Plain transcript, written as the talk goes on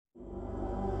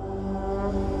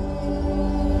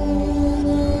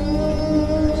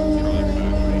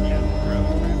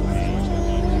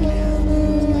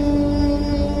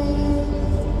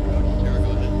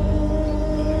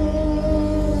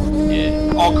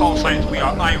call signs, we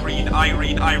are Irene.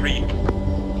 Morning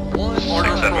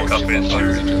 7 copies.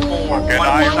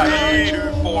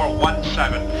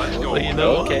 2417. Let's go. Well, you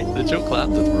know, okay, the joke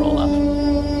landed, we're all laughing.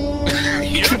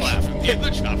 You're laughing. Get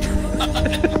the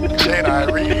chopper. Jane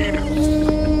Irene.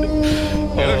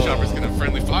 The other chopper's gonna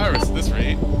friendly fire us at this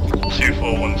rate.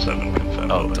 2417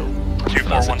 confirmed. Oh, dope.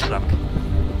 2417.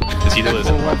 Because you know there's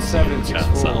a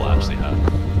chance that'll actually happen.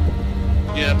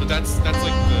 Yeah, but that's like the...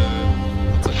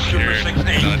 That's like Super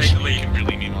 6-8, take the lead. Can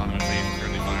really mean anonymously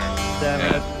friendly fire. Damn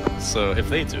it. So if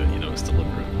they do it, you know it's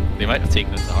deliberate. They might have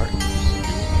taken it to heart.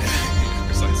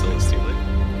 Precise, so it's too late.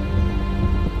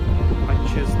 I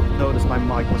just noticed my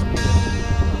mic was muted.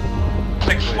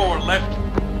 6-4 left.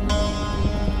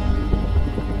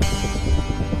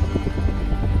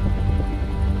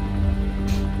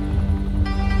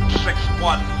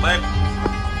 6-1 left.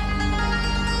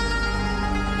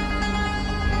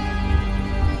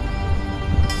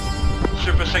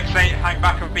 Super 6-8, hang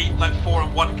back and beat, left 4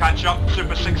 and 1 catch up.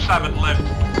 Super 6-7 left.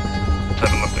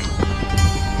 7 lifting.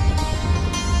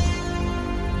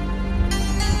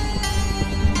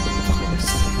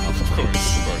 Of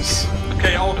course.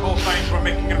 Okay, all signs, we're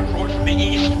making an approach from the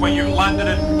east where you've landed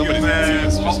and you've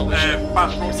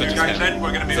fast road you guys in.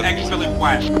 We're going to move exfilling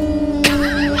west.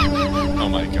 Oh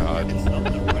my god.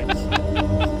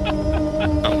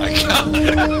 Oh my god.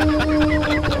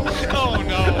 Oh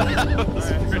no.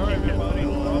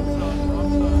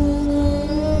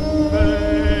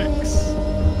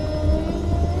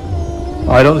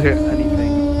 I don't hear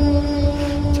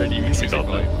anything. Turn your music off,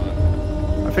 mate.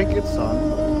 I think it's on.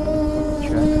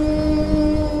 Check.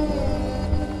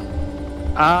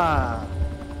 Ah.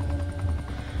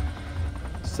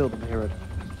 Still didn't hear it.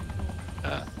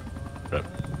 Rip.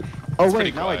 Oh It's wait,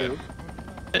 pretty now I quiet. do.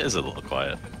 It is a little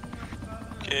quiet.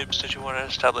 Gibbs, did you want to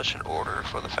establish an order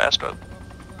for the fast road?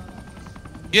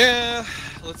 Yeah,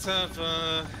 let's have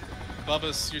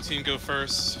Bubba's, your team go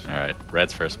first. Alright,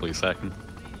 Red's first, please second.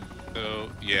 So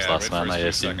yeah, Last Red man, first, I you're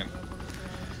assume. second.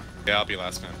 Yeah, I'll be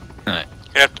last man. Alright.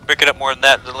 You have to pick it up more than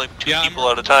that. There's only two people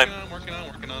at a time. I'm working on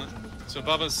it. So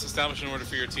Bubba's, establish an order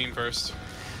for your team first.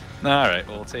 Alright,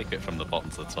 we'll take it from the bottom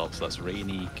to the top. So that's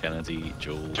Rainey, Kennedy,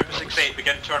 Joel. Super 6-8,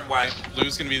 begin to turn west.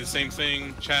 Blue's gonna be the same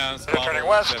thing. Chaz, turning Bobble,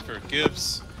 west. except for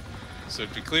Gibbs. So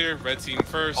to be clear, red team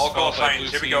first. All call followed by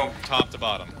signs, blue here we team, go. top to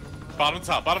bottom. Bottom to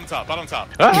top.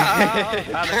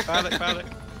 Panic.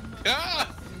 Ah!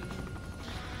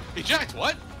 Eject,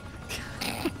 what?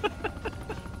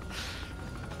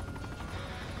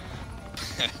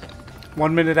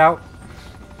 1 minute out.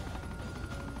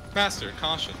 Master,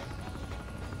 caution.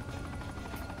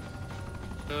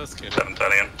 Just kidding. 7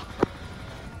 turning in.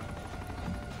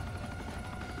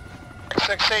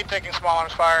 6-8 taking small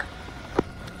arms fire.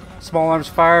 Small arms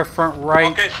fire, front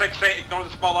right. Okay, 6-8, ignore the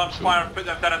small arms fire and put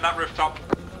them down on that rooftop.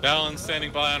 Dallin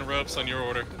standing by on ropes on your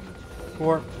order.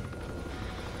 4.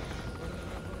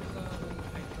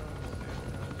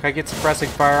 Can I get suppressing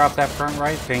fire off that front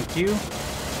right? Thank you.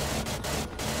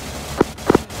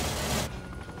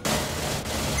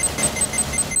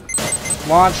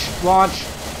 Launch.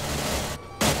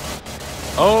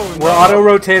 Oh, We're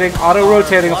auto-rotating. Hold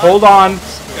on.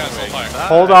 Guys, hold fire.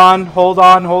 Hold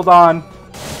on.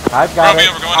 I've got Romeo,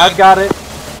 it. we're going I've in. got it.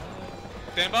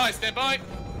 Stand by.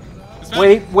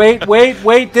 Dismount.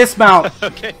 Wait, dismount.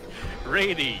 Okay.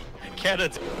 Rainey,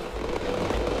 Kennedy.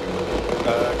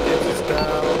 Gibbs is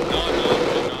down. No.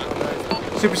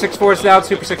 Super 6-4 is down,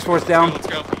 Super 6-4 is down. Let's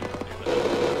go.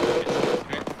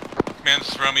 Command, this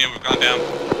is Romeo, we've gone down.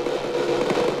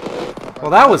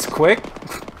 Well, that was quick.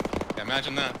 Yeah,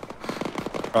 imagine that.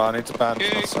 Oh, I need to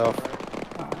bandage myself.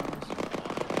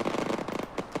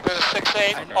 There's a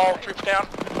 6-8, all troops down.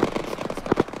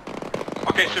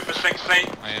 Okay, Super 6-8.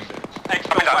 I am dead.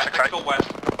 Exfil west.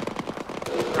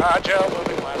 Roger,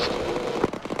 moving west.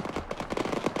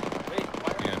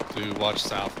 Yeah, blue, watch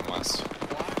south and west.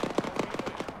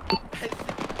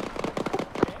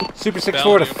 Super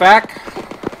 6-4 to FAC.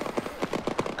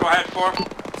 Go ahead, 4.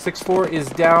 6-4 is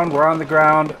down, we're on the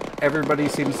ground. Everybody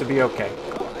seems to be okay.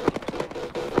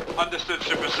 Understood,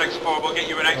 Super 6-4. We'll get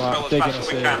you an exfil as fast as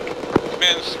we can.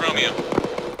 Command, this is Romeo.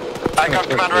 I got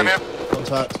command, Romeo.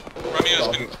 Contact. Romeo's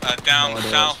been down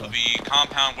south of the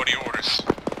compound. What are your orders?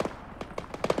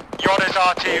 Your orders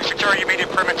are to secure your immediate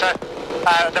perimeter.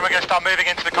 Then we're going to start moving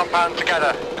into the compound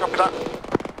together. Copy that.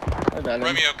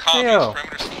 Romeo, copies. Ew.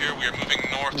 Perimeter secure. We are moving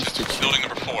north to building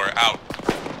number 4. Out.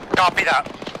 Copy that.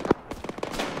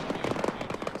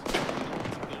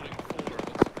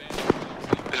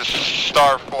 This is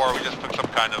Star 4. We just took some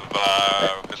kind of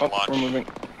missile launch. We're moving.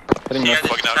 Sierra,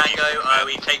 this is Tango,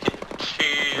 we taken to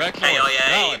Red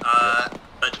AIA, Color.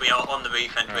 but we are on the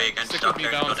roof and we're going to Stick start with me,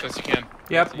 going Val, as to best you can.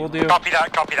 Yep, we'll do. Copy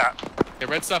that, copy that. Okay,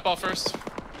 red step off first.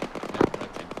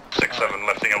 6-7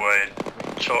 lifting away.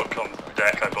 Chalk on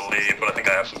deck, I believe, but I think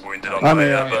I have some wounded on I'm the way.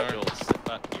 here. But Joel, sit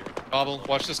back here. Bobble,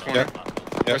 watch this corner.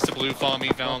 Where's the blue? Follow me,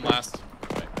 Val, and last.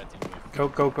 Right, red team move. Go,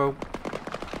 go, go.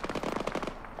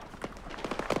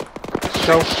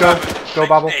 Go,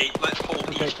 Bobble. 8, let's hold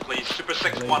east, please.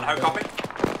 Super-61, how copy?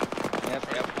 Yep.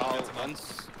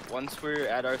 Once we're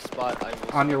at our spot, I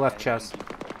will... On your left chest.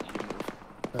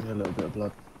 Only a little bit of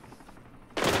blood.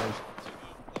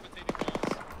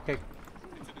 Okay.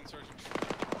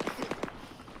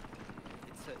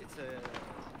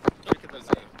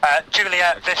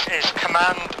 Juliet, this is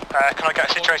command. Can I get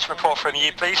a situation report from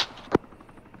you, please?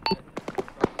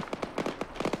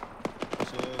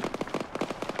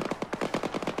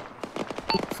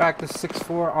 Fact is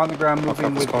 6-4 on the ground,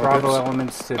 moving with Bravo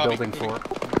elements to building 4.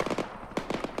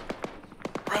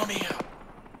 Romeo!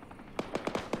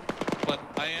 But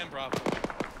I am Bravo.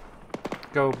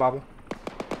 Go, Bobble.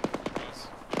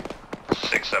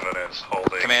 6-7 is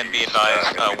holding. Command be east,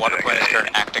 advised, gonna be Water doing Point is a current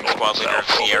acting north squad leader of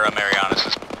south Sierra Marianas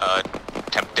is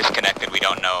disconnected. We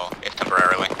don't know if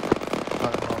temporarily.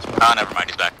 Oh, never mind,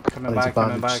 he's back. Coming by,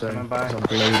 coming by, coming by.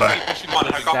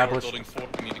 Establish.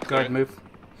 Go ahead, move.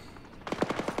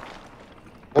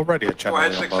 Already a channel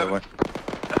ahead, on, by the way.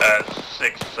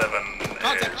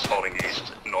 6-7 is holding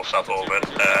east, north-south orbit.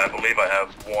 I believe I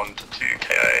have 1 to 2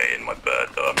 KIA in my bird,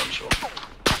 but I'm not sure.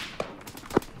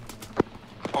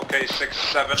 Okay,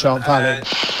 6-7. Jump,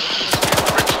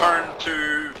 Return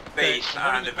to base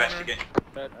and investigate.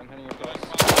 I'm heading up to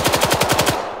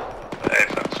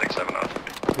 6-7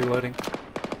 out. Reloading.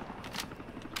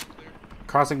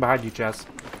 Crossing behind you, Jess.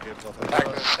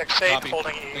 6-8,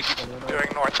 holding east, doing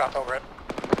north-south over it.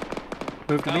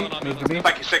 Move to me, move to me.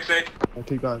 Thank you, 6-8. I'll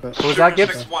keep going, What was that,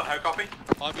 Gibbs? 6-1, how copy?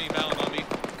 On me, Val, on me.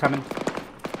 Coming.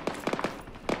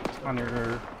 On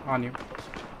you.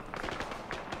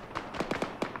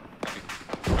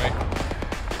 Right.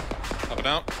 Up and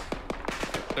out.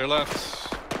 Clear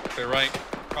left. Clear right.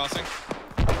 Crossing.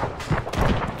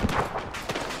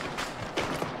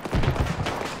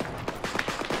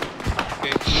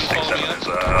 Okay, follow me 6-7 up. is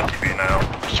RTB now,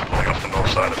 just pulling off the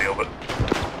north side of the orbit.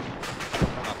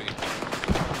 Copy.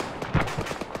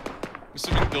 I'm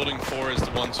assuming building 4 is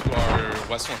the ones who are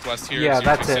west-northwest here. Yeah,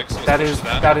 that's it. 026,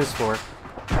 That is 4.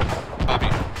 Copy.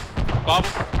 Bobble,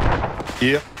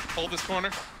 Yeah. hold this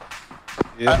corner.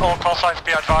 All call signs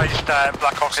be advised,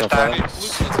 Blackhawk is down. Okay, blue,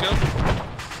 let's go.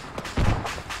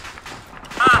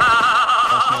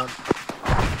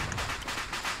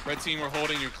 Red team, we're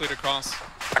holding. You're cleared across.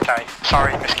 Okay,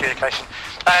 sorry, miscommunication.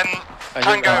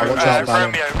 Tango,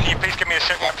 Romeo, can you please give me a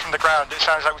sit rep from the ground? It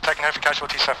sounds like we've taken heavy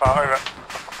casualties so far, over.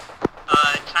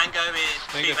 Tango is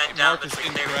 2 men down Mark is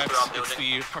between clearance incorrect. to our It's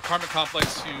building. the apartment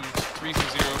complex to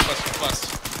 300 west.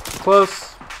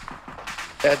 Close.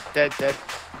 Dead.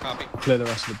 Copy. Clear the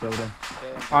rest of the building.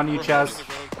 On you, We're Chaz. holding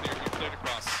the road clear. You're cleared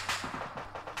across.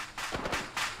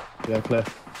 Yeah, clear.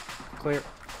 Clear.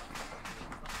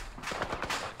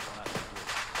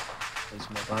 There's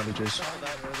more bandages.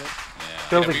 Yeah.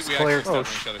 Building's we clear. actually stepped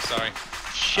on each other, sorry.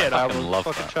 Shit, I will love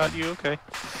fucking shot you, okay.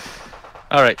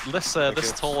 Alright,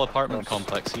 this tall apartment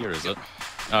complex here, is it?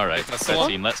 Alright, That's red the one.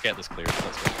 team, let's get this cleared.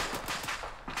 Let's go.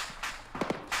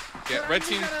 Yeah, red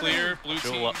team clear, blue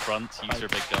Joel team. up front, use your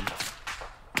big gun.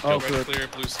 Oh, Red good. clear,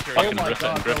 blue security.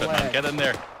 Fucking grip it, man. Get in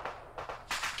there.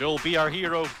 Joel, be our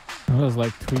hero. That was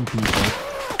like 3 people.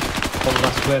 Bubble,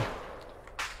 that's clear.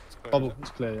 Bubble, it's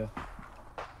clear, yeah.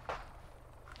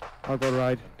 I'll go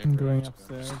right. I'm going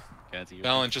upstairs.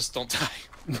 Alan, just don't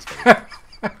die.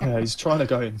 Yeah, he's trying to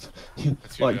go in.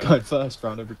 Like, going first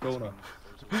round every corner.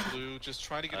 Blue, just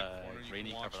try to get a corner. You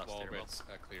Rainy, can watch cover that while stairwell.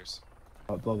 red clears.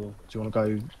 Right, Bubble, do you want to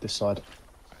go this side?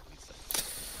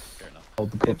 Fair enough.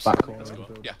 Hold the back corner. Let's go.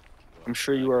 Yeah. I'm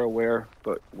sure you are aware,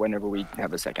 but whenever we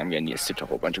have a second, I'm gonna need to stitch a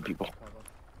whole bunch of people.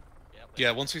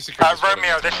 Yeah, once we secure this building,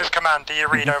 Romeo, this is command, do you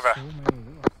read over?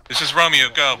 This is Romeo,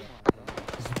 go.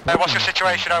 What's your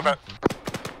situation, over?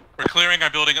 We're clearing our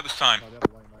building at this time.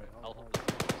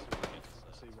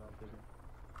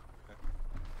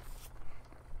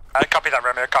 Copy that,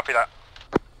 Romeo, copy that.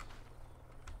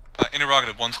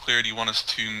 Interrogative, once cleared, you want us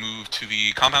to move to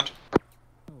the compound?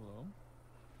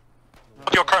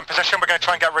 Your current position, we're going to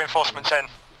try and get reinforcements in.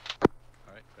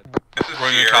 This is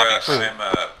Romeo Sierra.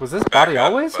 copies. Was this body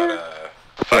always here?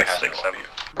 6-7.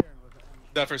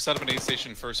 Zephyr, set up an aid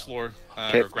station first floor,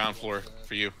 Okay. or ground floor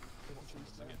for you.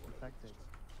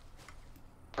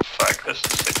 Fact, this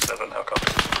is 6-7, how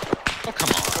copy? Oh, come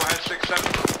on. Go ahead,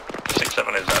 6-7.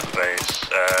 6-7 is at base.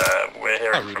 We're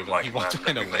hearing from like command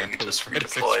that we may need to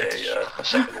redeploy a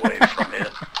second wave from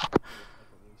here.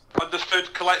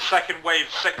 Understood, collect second wave.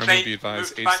 6-8. Remember, be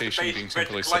advised, aid station being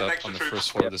temporarily set up on the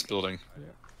first floor of this building.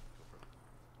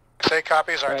 Say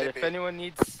copies, Alright, RTP. if anyone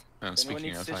needs, I'm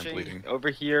speaking out, I'm bleeding.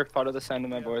 over here, follow the sound of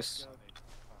my voice.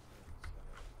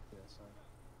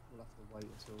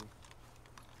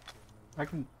 I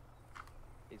can...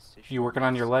 You working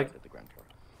on your leg?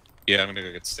 Yeah, I'm gonna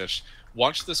go get stitched.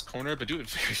 Watch this corner, but do it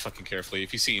very fucking carefully.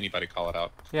 If you see anybody, call it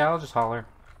out. Yeah, I'll just holler.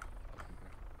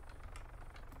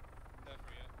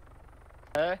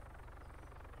 Yep.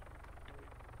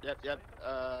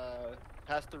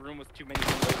 Past the room with too many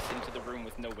windows into the room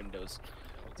with no windows.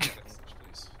 Yeah,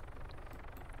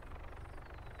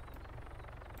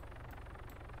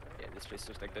 this place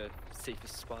looks like the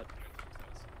safest spot.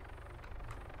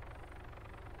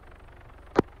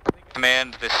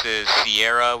 Command, this is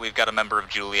Sierra. We've got a member of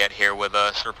Juliet here with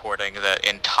us reporting that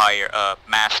entire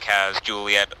Mask has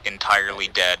Juliet entirely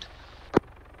dead.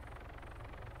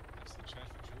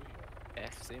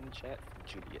 F's in chat for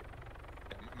Juliet.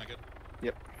 Am I good?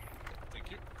 Yep. Thank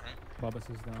you. Alright. Bubba's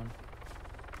is down.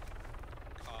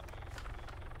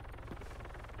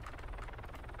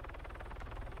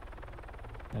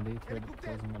 And he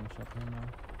closing on the shop here now.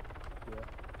 Yeah.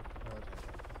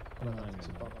 On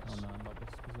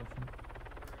Bubba's position.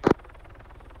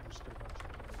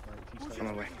 On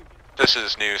my way. This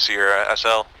is new Sierra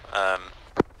SL.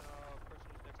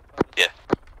 Yeah.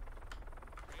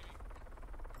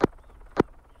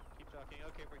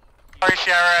 Sorry,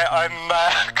 Sierra,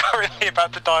 I'm currently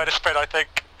about to die in a spin, I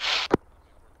think.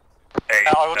 Hey,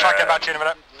 I will try and get back to you in a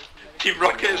minute. Team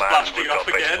Rocket is blasting off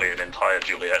again. Basically an entire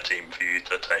Juliet team for you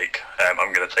to take.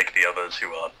 I'm going to take the others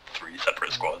who are 3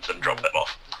 separate squads and drop them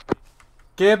off.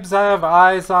 Gibbs, I have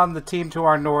eyes on the team to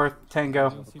our north.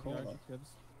 Tango.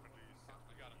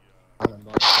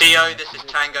 CO, this is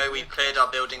Tango. We've cleared our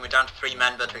building. We're down to 3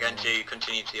 men, but we're going to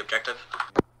continue to the objective.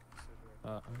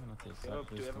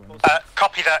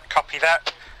 Copy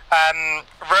that.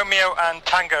 Romeo and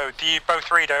Tango, do you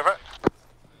both read over?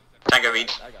 Tango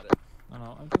reads.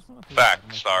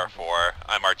 Back, Star 4.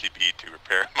 I'm RTP to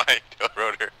repair my tail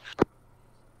rotor.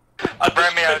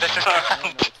 Romeo, this is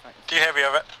Command. Do you hear me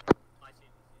over?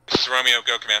 This is Romeo,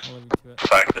 go command.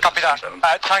 Copy that.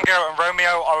 Tango and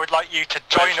Romeo, I would like you to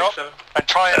join up and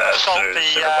try and assault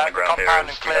the compound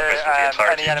and clear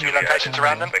any enemy locations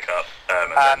around them.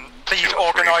 Please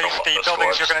organise the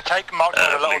buildings you're going to take, mark them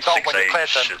with a little dot when you've cleared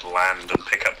them. Should land and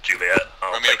pick up Juliet.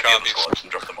 I'll Romeo take the other copies. squads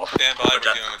and drop them off. Stand by, we're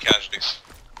dealing with casualties.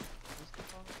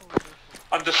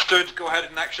 Understood, go ahead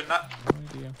and action that.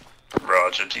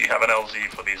 Roger, do you have an LZ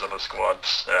for these other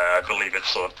squads? I believe it's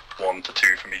sort of 1 to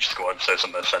 2 from each squad, so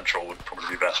somewhere central would probably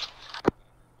be best.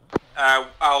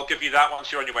 I'll give you that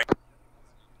once you're on your way.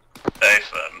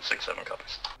 6-7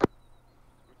 copies.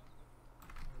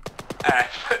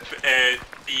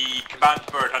 The command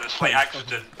bird had a slight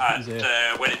accident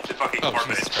and went into fucking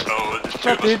orbit, so there's 2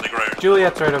 of us on the ground.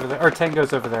 Juliet's right over there, or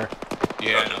Tango's over there.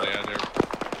 Yeah, no, they're...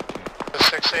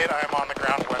 6-8, I am on the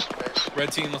ground west base.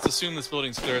 Red team, let's assume this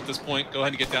building's clear at this point. Go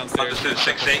ahead and get downstairs. Understood,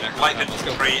 6-8, light into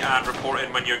 3 and report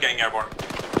in when you're getting airborne.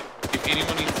 If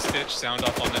anyone needs to stitch, sound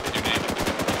off on that with your name.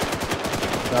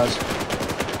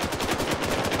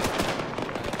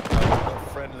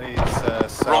 Friendlies,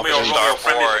 Romeo, Star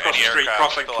 4, friendlies across any the street, aircraft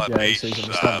crossing. still at base.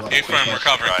 Affirm,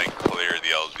 recovering. I clear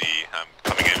the LZ. I'm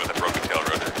coming in with a broken tail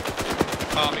rotor.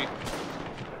 Copy.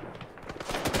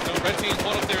 No, red team,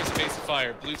 hold up there as a base of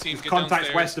fire. Blue team, get contacts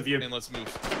downstairs west of you. and let's move.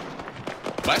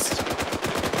 West?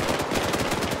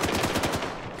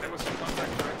 There was some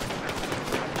contact right.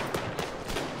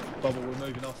 Bubble, we're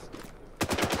moving off.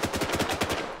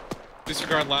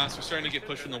 Disregard last, we're starting to get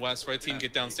pushed from the west. Red team,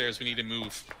 get downstairs, we need to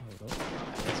move.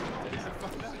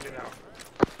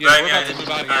 Yeah, we're about to move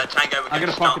out of here. Tango, we're going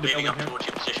to start moving up towards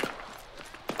your position.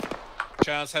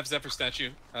 Chaz, have Zephyr stitch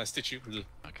you.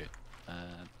 Okay.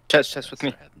 Chest with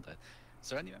me. Is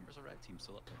there any members of Red Team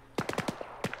still up there?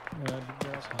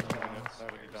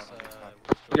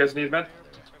 You guys need med?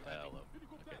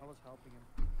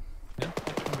 Yeah.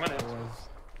 Come on in.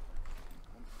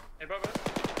 Hey, Bubba.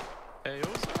 Hey,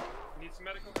 also. Need some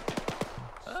medical?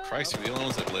 Christ, are we the only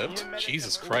ones that lived?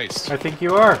 Jesus Christ. I think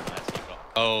you are.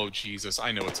 Oh, Jesus,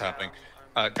 I know what's happening.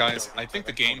 Guys, I think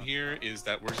the game here is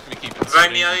that we're just going to keep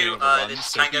Romeo, this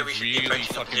is Tango, we should be approaching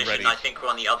the position. ready. I think we're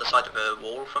on the other side of a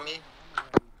wall from you.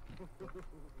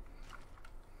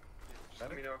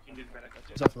 Let me know if you need medical.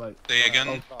 Say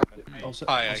again?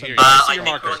 Hi, I hear you. I see your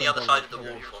think we're marker. on the other side of the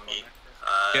wall from you.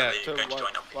 Yeah. We're going to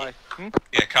join up with you.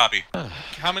 Yeah, copy.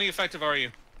 How many effective are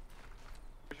you?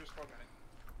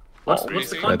 What's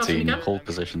the climb button again? Hold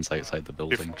positions outside the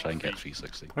building, try and get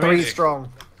 360. 3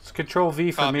 strong. It's Control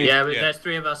V for me. Yeah, there's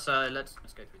 3 of us, let's go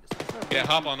through this. Yeah,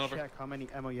 hop on over. Check how many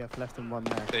ammo you have left in one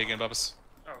mag. Say again, Bubbas.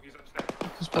 Oh, he's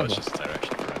upstairs. Oh, it's just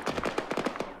direction.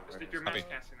 Sleep your mask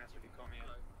casting, that's what you call me.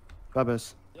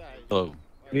 Bubbas. Hello.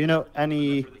 Do you know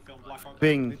any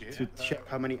thing to check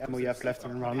how many ammo you have left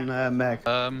in one mag?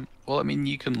 Well, I mean,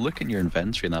 you can look in your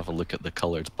inventory and have a look at the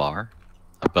coloured bar,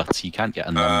 but you can't get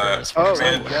a number as far as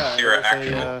I know. Yeah,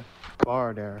 there's a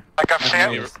bar there.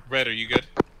 Red, are you good?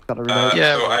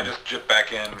 Yeah. So I just jump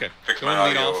back in, fix my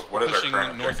audio. What is our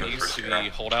current northeast to the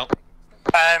holdout?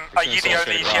 Are you the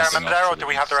only Sierra member there, or do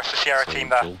we have the rest of the Sierra team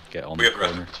there? Get on the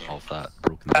corner of that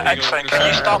broken Excellent. Can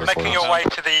you start making your way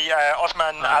to the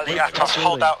Osman Ali Atos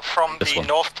holdout from the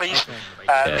north, please?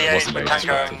 Liaise with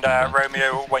Tango and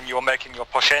Romeo when you are making your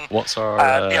push in. What's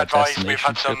our Be advised, we've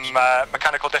had some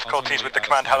mechanical difficulties with the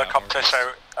command helicopter,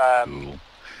 so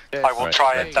I will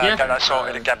try and get that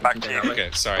sorted and get back to you.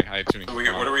 Okay, sorry, I had too many.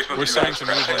 What are we supposed We're to starting do? to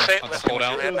move on the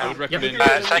holdout. I would recommend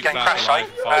Say again, crash site.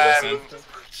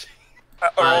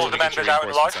 Are all the members out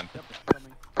and alive?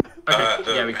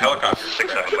 The helicopter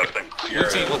 6-7 lifting. Blue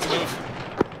team, let's move.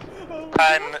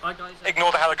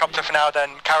 Ignore the helicopter for now, then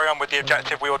carry on with the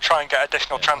objective. We will try and get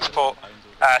additional transport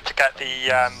to get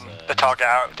the target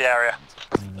out of the area.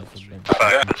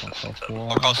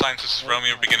 I'll call signs, this is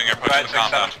Romeo beginning our push to the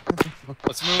compound.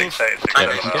 Let's move.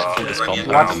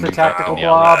 Watch the tactical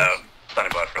blob.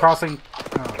 Crossing.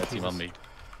 Team on me.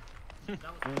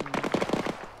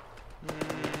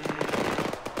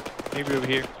 Maybe over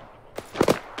here.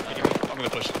 I'm gonna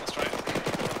push it, let's try it.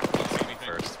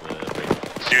 First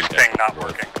with Deuce thing not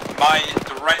working. My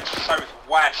direct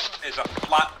southwest is a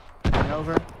flat.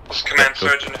 Over. Command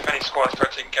Surgeon, if any squads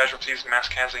start taking casualties, mass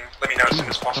casing, let me know as soon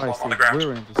as possible on the ground.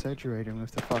 We're intersaturating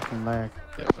with the fucking lag.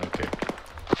 Yep, okay.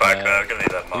 Fuck, I'm gonna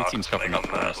need that mark. Team's covering up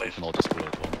corners, so we can all just go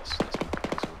at once.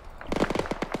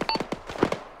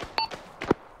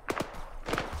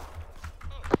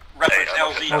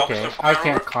 Okay, I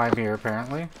can't climb here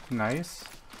apparently. Nice.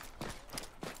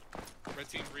 Red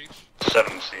team breach.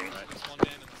 17.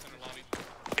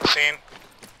 Scene.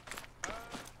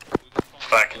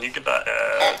 Fuck, can you get that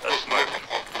smoke?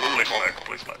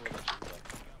 Blue smoke.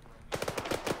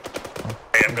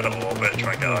 Hey, I'm gonna orbit,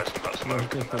 try and get eyes on that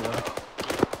smoke.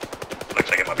 Looks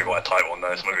like it might be quite a tight one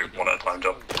though, so maybe one at a time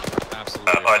job.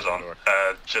 Absolutely. Eyes on,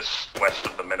 just west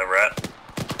of the minaret.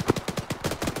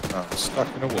 Oh, stuck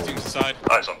in a wall. Team's side.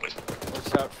 Eyes on, please.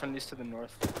 Watch out, friendlies to the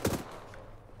north.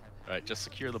 Right, just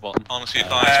secure the bottom. Honestly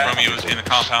advised, Romeo is in the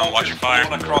compound, watch your fire.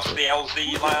 Across the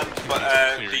LZ land, but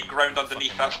the ground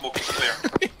underneath that smoke is clear.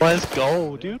 Let's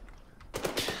go, dude.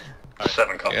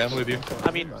 7 copies. Yeah, I'm with you.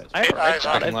 I mean, Eyes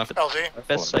on left. LZ.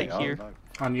 best site here.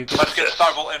 On you. Let's get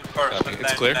Starbolt in first, and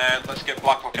It's clear. then let's get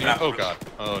Blackhawk in Oh afterwards. god.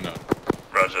 Oh no.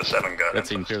 Roger, 7 go. Red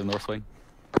team clear the north wing.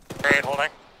 Great, holding.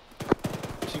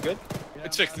 Is she good?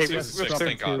 It's fixed, it's fixed,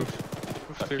 thank god.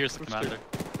 Here's the commander.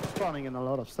 Spawning in a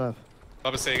lot of stuff.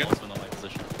 Bubba, say again. Osman on my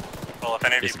position. Well, if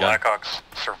any of you Here's the guy. Blackhawks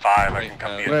survive, I can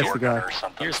come be a Where's door the guy? gunner or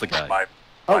something. Here's the guy. My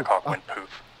Blackhawk went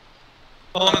poof.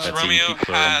 Honest, Red team, Romeo keep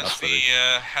clearing, has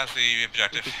that's the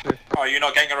objective. Oh, you're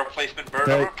not getting a replacement bird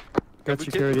Okay. over? Got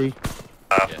security.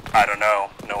 I don't know.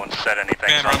 No one said anything,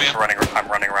 Man, so I'm just Romeo. I'm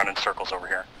running around in circles over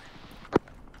here.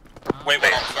 Wait.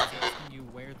 You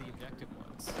where the objective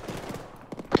was.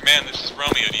 Command, this is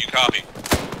Romeo, do you copy?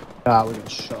 Ah, we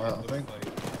got shot, I think.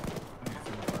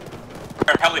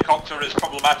 Our helicopter is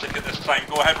problematic at this time.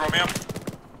 Go ahead, Romeo.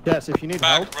 Yes, if you need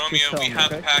help, Back, Romeo, just tell we me, have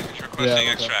okay? the package requesting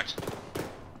Yeah, okay. extract.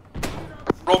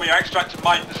 Romeo, extract in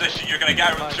my position. You're going to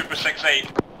get out in Super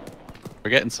 6-8. We're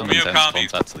getting some Romeo, intense copy.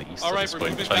 contact to the east at Alright, this we're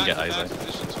point. moving Try and back get to eyes that out.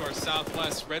 position to our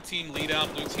southwest. Red team lead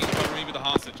out, blue team cover me with the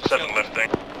hostage. 7 lifting.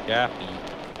 Yeah.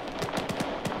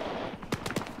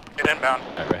 Get inbound.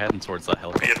 Alright, we're heading towards that Be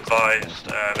helicopter. advised,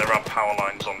 there are power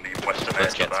lines on the western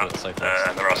Let's edge of get to it, that, southwest.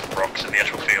 and there are some rocks in the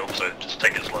actual field, so just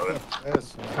take it slow.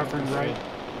 Covering right.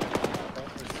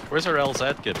 Where's our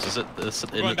LZ, Gibbs? Is it this in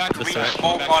Going back to this reach. direction?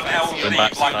 Both on Going LZ,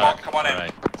 back to Blackhawk, that. come on in.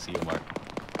 Alright, see you, Mark.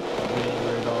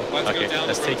 Let's Okay, go down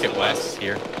let's the take road it to the west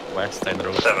here. West, down the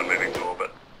road. 7 moving to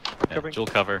orbit. Yeah, Joel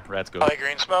cover, Red's go. High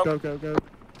green smoke. Go, go, go.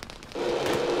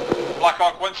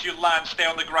 Blackhawk, once you land, stay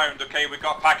on the ground, okay? We've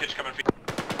got a package coming for you.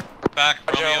 Back,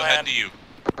 Roger, Romeo, head land. to you.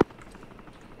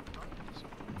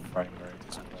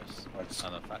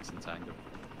 And a Fax and Tango.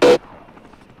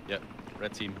 Yep,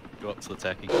 red team, go up to the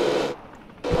techie.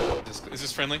 Is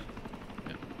this friendly?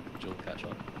 Yeah, Joel catch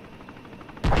up.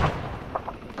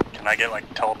 Can I get like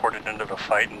teleported into the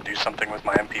fight and do something with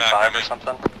my MP5 Back, or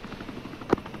something?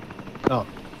 No.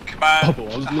 Command, Oh,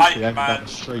 I was High literally down Command, the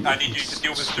street. I need you to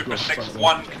deal with Super Super front of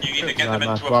 6-1. Can you either get them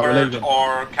into a Right, we're bird leaving.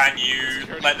 or can you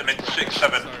let them into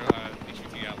 6-7?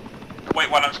 Wait,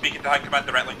 while I'm speaking to High Command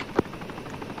directly.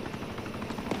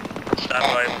 Stand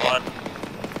by 1.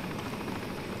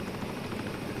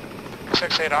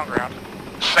 6-8 on ground.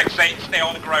 6-8, stay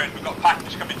on the ground. We've got a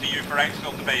package coming to you for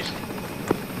exfil to base.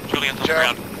 Juliet on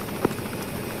ground.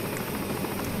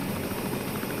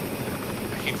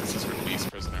 I hate this is release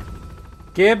prisoner.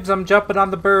 Gibbs, I'm jumping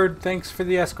on the bird. Thanks for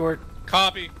the escort.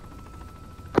 Copy.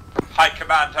 High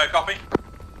Command, how copy?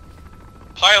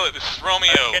 Pilot, this is Romeo.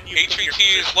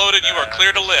 HVT is loaded, you are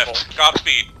clear to lift.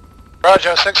 Godspeed.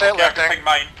 Roger, 6-8 lifting.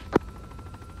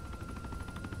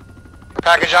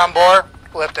 Package on board,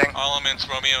 lifting. All elements,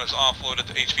 Romeo is offloaded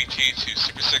to HVT to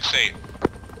Super 6-8.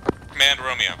 Command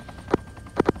Romeo.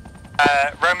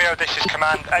 Romeo, this is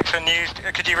Command. Excellent news.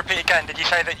 Could you repeat again? Did you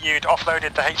say that you'd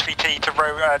offloaded the HVT to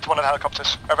one of the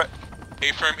helicopters? Over.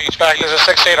 Affirm HVT. Back, there's a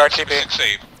 6-8 RTB.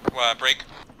 6-8. Break.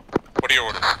 What are your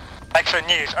orders? Excellent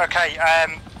news. Okay,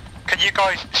 can you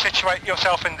guys situate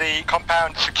yourself in the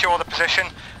compound, secure the position?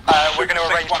 We're going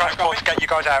to arrange transport to get you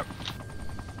guys out.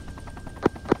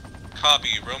 Copy.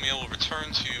 Romeo will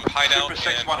return to hideout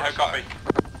Super 6-1, how copy?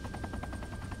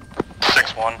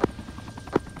 6-1.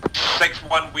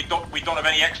 6-1, we don't have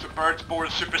any extra birds aboard.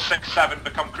 Super 6-7,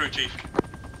 become crew chief.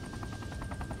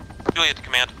 Juliet to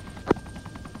command.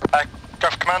 Go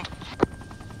for command.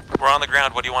 We're on the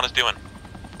ground, what do you want us doing?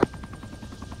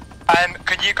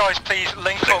 Could you guys please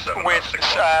link up with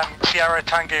Sierra,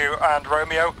 Tango and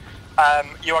Romeo?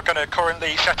 You are going to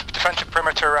currently set up a defensive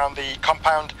perimeter around the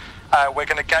compound. We're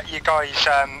going to get you guys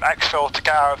exfil to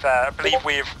get out of there. I believe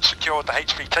we've secured the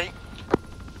HVT.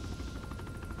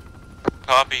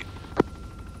 Copy.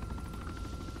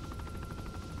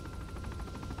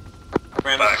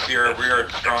 Command, this is Sierra, we are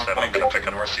strong point traffic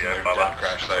on north of the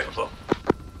crash site.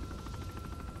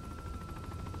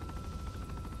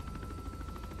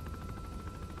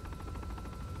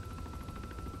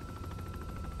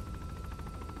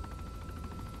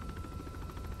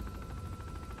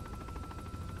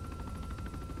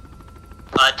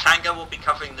 Tango will be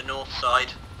covering the north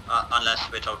side,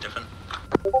 unless we're told different.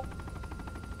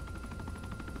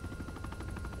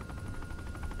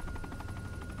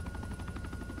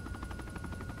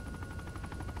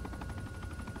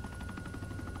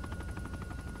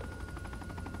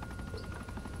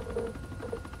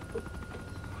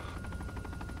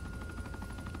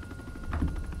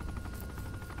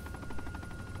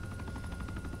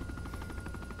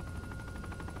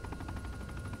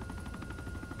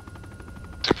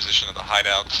 Position of the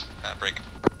hideout. Break.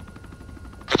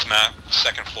 That's map.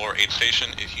 Second floor, 8th station.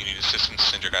 If you need assistance,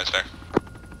 send your guys there.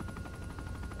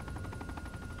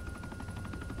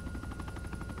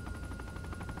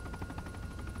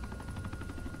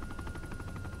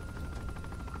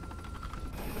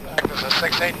 There's a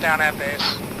 6-8 down at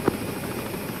base.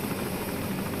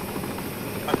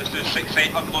 Understood,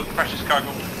 6-8, unload precious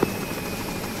cargo.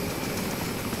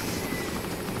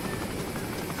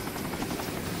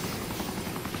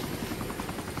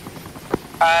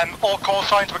 All call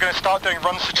signs, we're going to start doing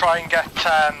runs to try and get us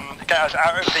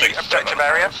out of the objective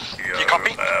area. You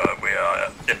copy? We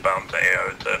are inbound to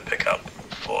AO to pick up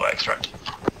for extract.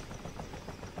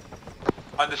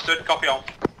 Understood, copy on.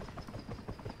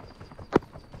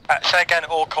 Say again,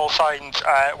 all call signs,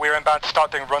 we're inbound to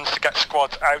start doing runs to get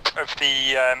squads out of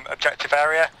the objective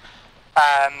area.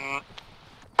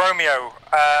 Romeo,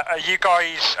 are you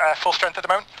guys full strength at the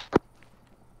moment?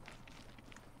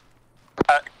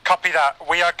 Copy that.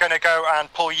 We are going to go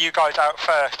and pull you guys out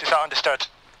first. Is that understood?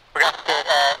 We're going to do it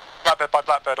Blackbird by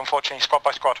Blackbird, unfortunately, squad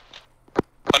by squad.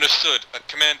 Understood.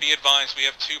 Command, be advised, we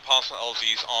have 2 possible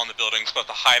LZs on the buildings, both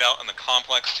the hideout and the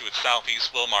complex to its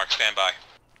southeast. Will mark, stand by.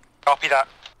 Copy that.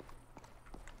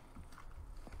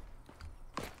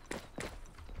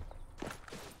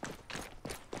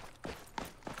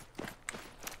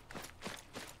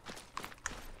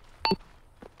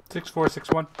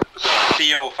 (6-4-6-1).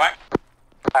 CO fact.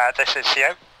 This is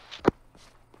CO.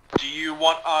 Do you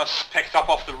want us picked up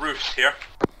off the roofs here?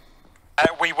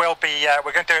 We will be,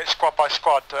 we're going to do it squad by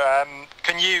squad.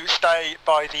 Can you stay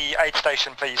by the aid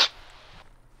station, please?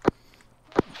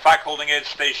 Fact holding aid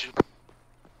station.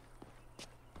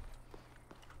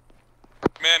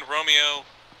 Command, Romeo,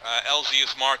 LZ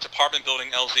is marked, apartment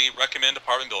building LZ, recommend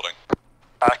apartment building.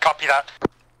 Copy that.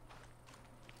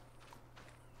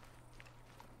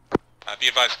 Be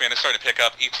advised, command is starting to pick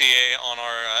up ETA on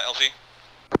our LZ.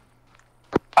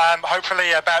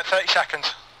 Hopefully about 30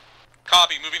 seconds.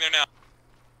 Copy, moving there now.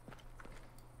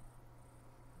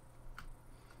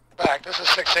 Back, this is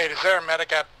 6-8. Is there a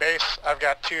medic at base? I've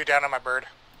got 2 down on my bird.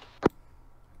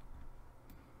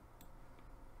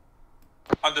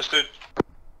 Understood.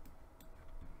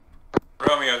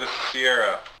 Romeo, this is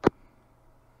Sierra.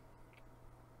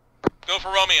 Go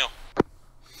for Romeo.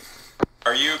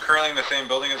 Are you currently in the same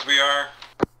building as we are?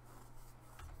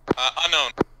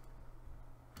 Unknown.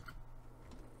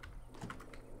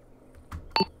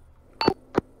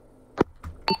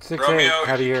 Romeo,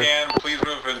 if you can, please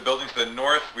move for the building to the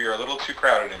north. We are a little too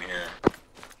crowded in here.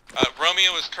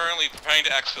 Romeo is currently preparing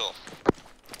to exfil.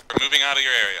 We're moving out of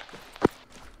your area.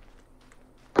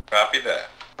 Copy that.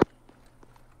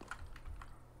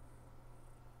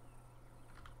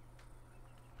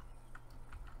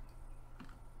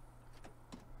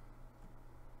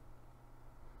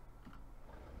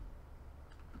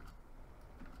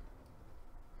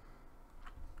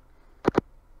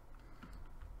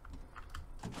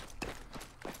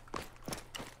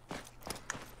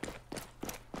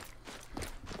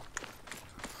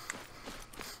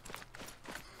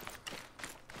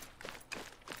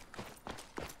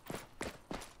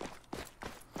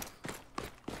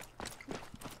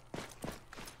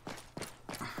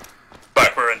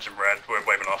 Back, we're engine red, we're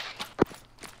waving off.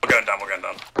 We're going down, we're going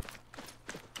down.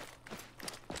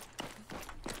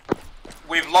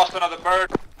 We've lost another bird.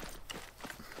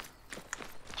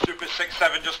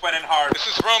 Super-67 just went in hard. This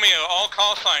is Romeo, all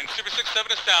call signs.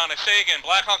 Super-67 is down. I say again,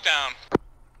 Blackhawk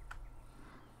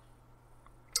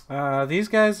down. These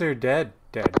guys are dead.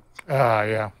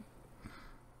 Yeah.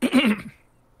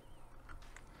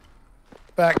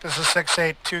 Back, this is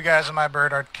 6-8. 2 guys in my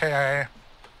bird are KIA.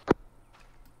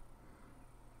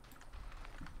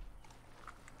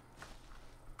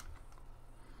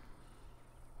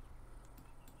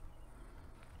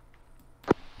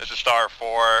 This is Star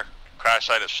 4. Crash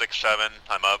site at 6-7.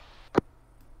 I'm up.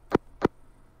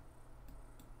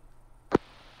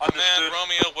 Understood.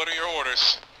 Romeo, what are your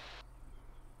orders?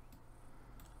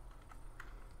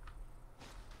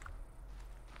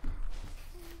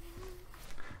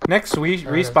 Next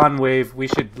respawn wave, we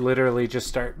should literally just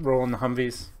start rolling the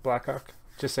Humvees, Blackhawk.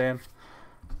 Just saying.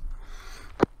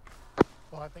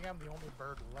 Well, I think I'm the only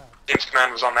bird left. Team's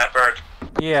command was on that bird.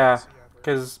 Yeah,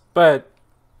 but...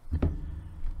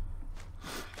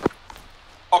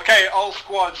 Okay, all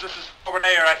squads, this is Forward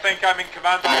Air. I think I'm in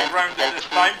command of the ground at this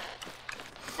time.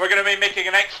 We're going to be making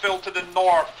an exfil to the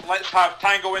north. Let's have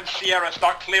Tango and Sierra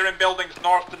start clearing buildings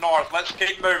north to north. Let's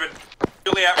keep moving.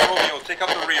 Juliet, Romeo, take up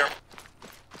the rear.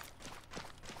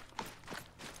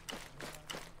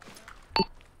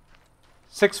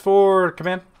 (6-4)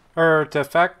 command, or to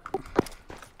fact.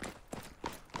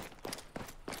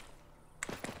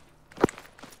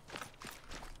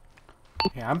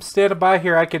 Yeah, I'm standing by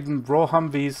here. I can roll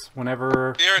Humvees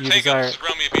whenever Sierra, you take desire. up. This is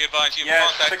Romeo. Be advised, you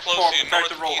have contact close to you,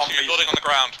 northeast of your building on the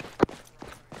ground.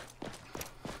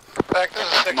 Back, this is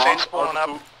 6-8 spooling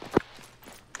up.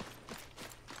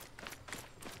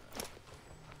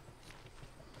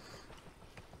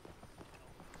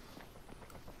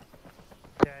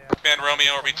 Command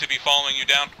Romeo, are we to be following you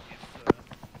down?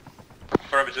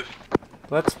 Affirmative.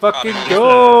 Let's fucking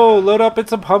go! Load up in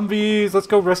some Humvees. Let's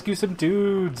go rescue some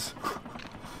dudes.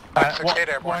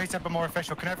 Why is it more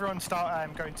official? Can everyone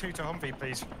start going 2 to Humvee,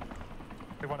 please?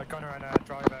 We want a gunner and a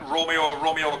driver.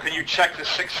 Romeo, can you check the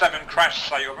 6-7 crash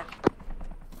site over?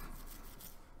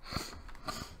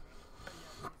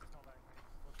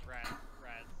 Brad,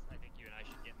 I think you and I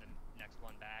should get the next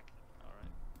one back.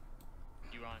 Alright.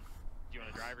 Do you want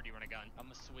a drive or do you want a gun? I'm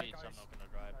a Swede, so I'm not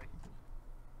gonna drive.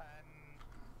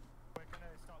 We're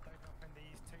gonna start loading up in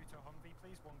these 2 to Humvee,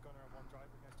 please. 1 gunner and 1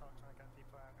 driver. We're gonna start trying to get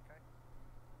people out, okay?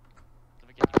 Let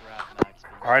me get the grab max.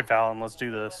 Alright, Valen, let's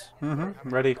do this.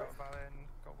 Ready.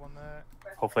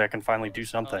 Hopefully I can finally do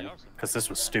something, because this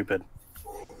was stupid.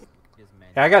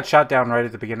 Yeah, I got shot down right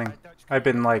at the beginning. I've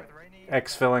been like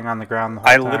exfilling on the ground the whole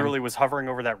time. I literally was hovering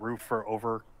over that roof for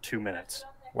over 2 minutes.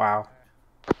 Wow.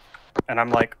 And I'm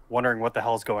like wondering what the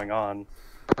hell's going on.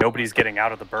 Nobody's getting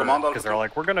out of the bird because they're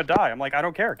like, we're gonna die. I'm like, I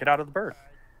don't care, get out of the bird.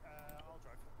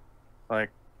 Like,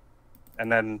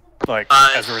 and then like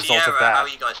as a result Sierra, of that, how are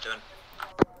you guys doing?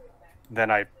 then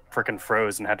I frickin'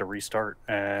 froze and had to restart,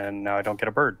 and now I don't get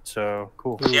a bird. So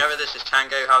cool. Sierra, this is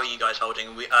Tango. How are you guys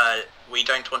holding? We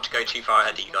don't want to go too far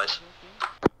ahead of you guys.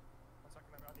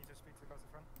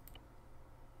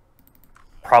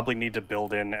 Probably need to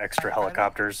build in extra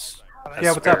helicopters.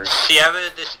 Yeah, what's up? Sierra,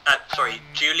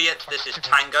 Juliet, this is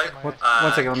Tango. One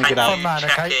second, let me get out.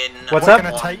 What's up?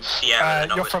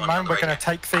 You're from man, we're going to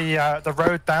take the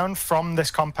road down from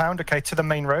this compound, okay, to the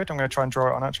main road. I'm going to try and draw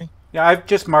it on, actually. Yeah, I've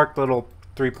just marked little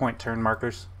 3-point turn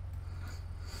markers.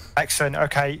 Excellent,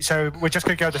 okay, so we're just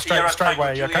going to go the straight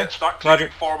way, okay? Start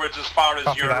clearing forwards as far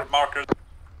as your markers.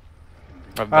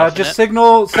 Just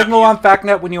signal on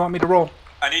FactNet when you want me to roll.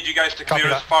 I need you guys to clear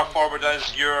as far forward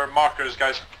as your markers,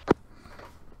 guys.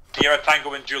 Sierra,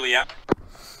 Tango, and Juliet.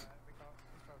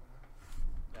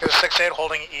 There's 6-8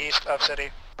 holding east of city.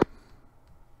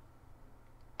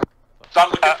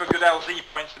 Start looking for good LZ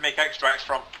points to make extracts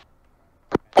from.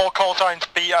 All call signs,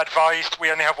 be advised,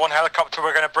 we only have one helicopter.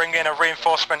 We're going to bring in a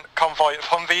reinforcement convoy of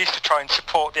Humvees to try and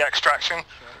support the extraction.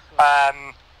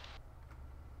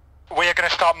 We are going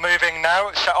to start moving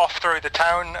now, set off through the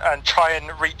town and try and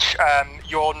reach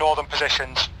your northern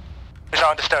positions. Is that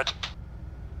understood?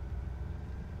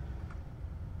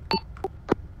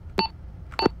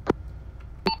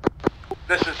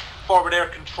 This is forward air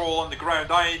control on the ground.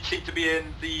 I seem to be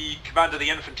in the command of the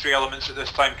infantry elements at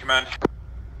this time, Command.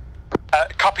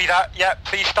 Copy that, yeah,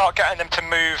 please start getting them to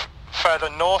move further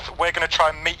north. We're going to try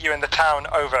and meet you in the town,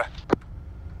 over.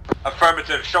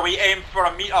 Affirmative. Shall we aim for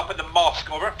a meet up at the mosque,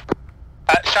 over?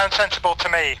 Sounds sensible to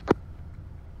me.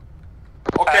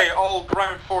 Okay, all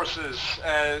ground forces,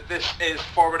 this is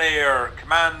forward air.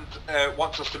 Command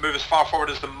wants us to move as far forward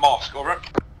as the mosque, over.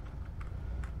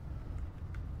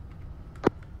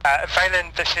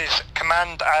 Valen, this is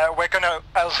command. We're going to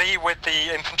LZ with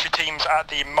the infantry teams at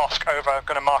the mosque, over. I'm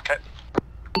going to mark it.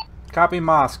 Copy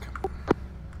mosque.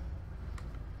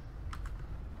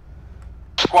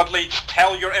 Squad leads,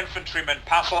 tell your infantrymen,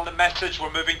 pass on the message,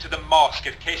 we're moving to the mosque.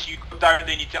 In case you go down,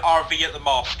 they need to RV at the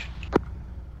mosque.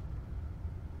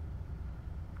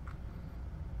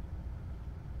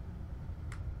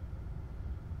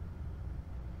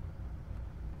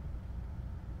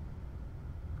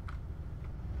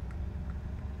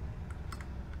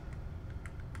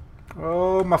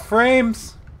 Oh, my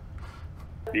frames!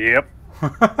 Yep.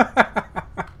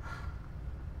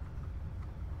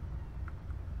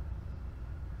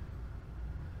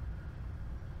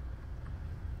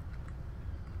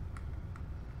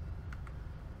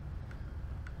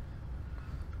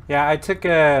 Yeah, I took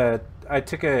a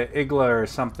Igla or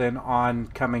something on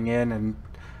coming in, and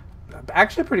I'm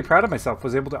actually pretty proud of myself.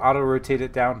 Was able to auto-rotate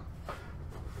it down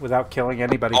without killing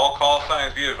anybody. All call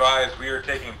signs be advised, we are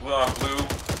taking blue on blue.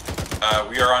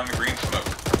 We are on the green smoke.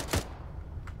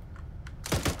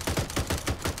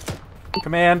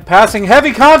 Command, passing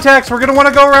heavy contacts. We're gonna want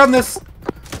to go around this.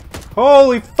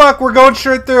 Holy fuck, we're going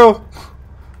straight through.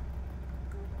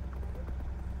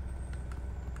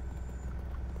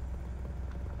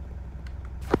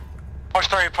 Push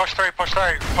through, push through, push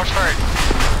through, push through.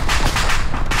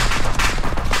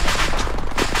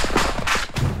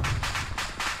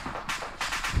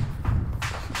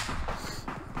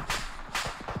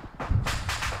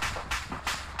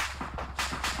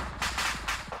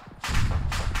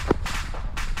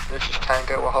 This is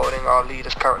Tango, we're holding our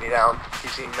leaders currently down.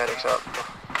 He's eating medics up.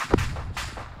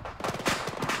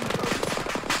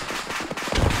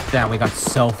 Damn, we got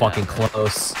so fucking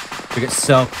close. We get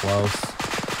so close.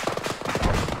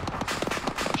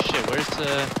 Shit,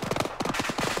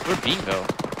 where'd Bean go?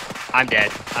 I'm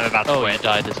dead. I'm about to quit. Oh, you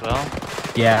died as well?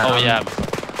 Yeah. Oh, yeah.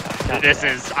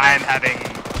 I am having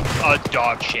a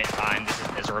dog shit time. This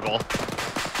is miserable.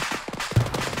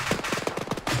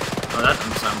 Oh, that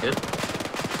doesn't sound good.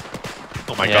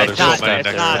 Oh my god, there's so many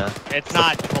next. It's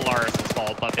not Polaris'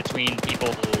 fault, but between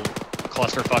people who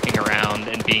cluster fucking around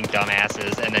and being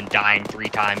dumbasses and then dying 3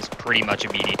 times pretty much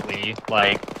immediately,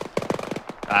 like,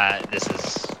 this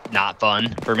is not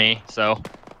fun for me, so.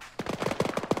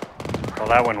 Well,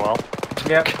 that went well.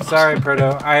 Yep, sorry,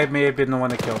 Proto. I may have been the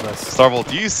one that killed us. Starville,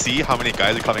 do you see how many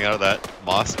guys are coming out of that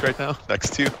mosque right now,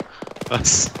 next to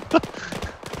us?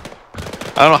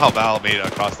 I don't know how Val made it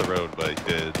across the road, but he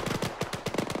did.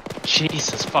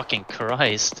 Jesus fucking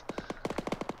Christ.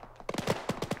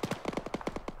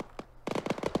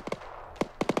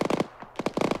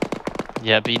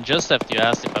 Yeah, Bean, just after you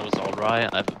asked if I was alright,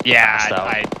 I've passed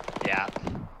out. Yeah.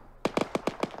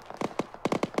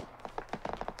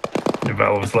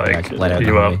 Val was like, are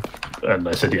you up? And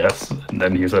I said yes. And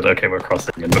then he said, okay, we're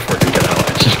crossing. And before he get out,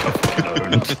 I just got fucking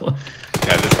owned.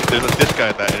 Yeah, there's a ditch guy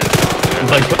at that intersection.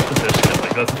 It's like, what's the ditch guy?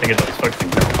 Like, that's the thing, is I was focusing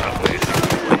down that way, so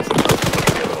I was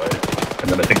looking the other way. And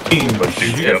then I think Bean was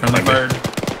Did you get friendly fired?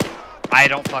 I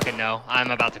don't fucking know.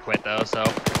 I'm about to quit though, so.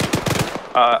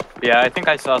 Yeah, I think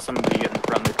I saw somebody getting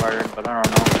friendly fired, but I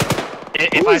don't know.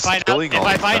 If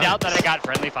I find out that I got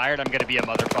friendly fired, I'm gonna be a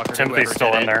motherfucker. Timothy's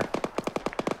still in there.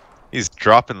 He's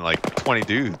dropping like 20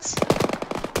 dudes.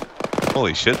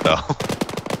 Holy shit, though.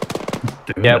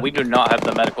 Yeah, we do not have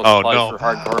the medical supplies for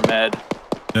hardcore med.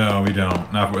 No, we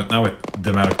don't. Not with the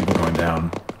amount of people going down.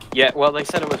 Yeah, well, they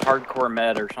said it was hardcore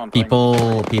med or something.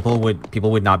 People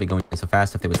would not be going so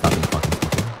fast if they would stop being fucking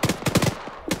stupid.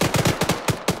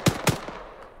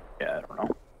 Yeah, I don't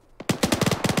know.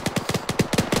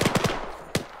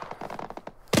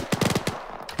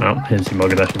 Well, here's your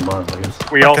Mogadashian miles, I guess.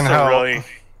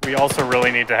 We also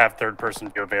really need to have third person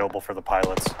view available for the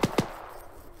pilots.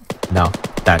 No,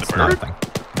 that's not a thing.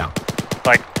 No.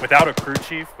 Like, without a crew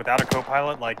chief, without a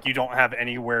co-pilot, like, you don't have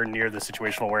anywhere near the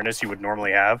situational awareness you would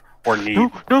normally have or need.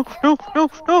 No.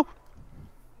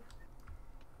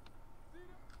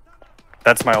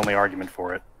 That's my only argument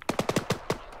for it.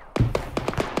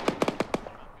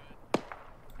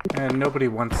 And nobody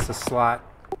wants to slot.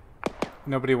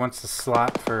 Nobody wants to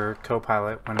slot for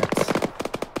co-pilot when it's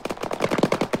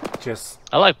just.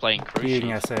 I like playing crew being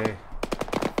chief. SA.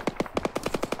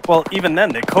 Well, even then,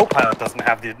 the co-pilot doesn't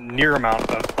have the near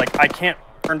amount of, like, I can't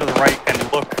turn to the right and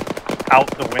look out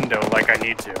the window like I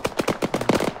need to.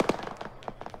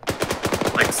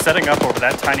 Like, setting up over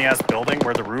that tiny-ass building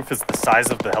where the roof is the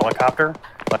size of the helicopter,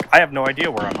 like, I have no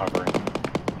idea where I'm hovering.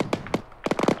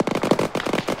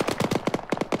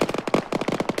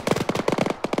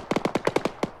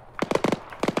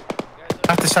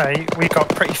 I have to say, we got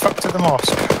pretty fucked at the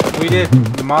mosque. We did.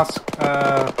 The mosque,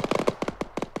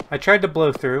 I tried to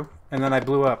blow through, and then I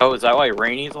blew up. Oh, is that why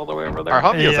Rainey's all the way over there? Our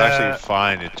Humvee was actually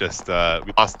fine. It just we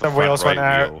lost the front wheels right went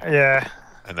out. wheel. Yeah.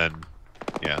 And then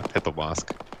hit the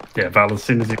mosque. Yeah, Val, as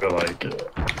soon as you were like,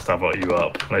 Savot, you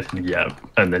up? And I said, yeah.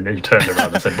 And then you turned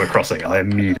around and said, we're crossing. I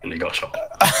immediately got shot.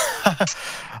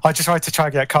 I just wanted to try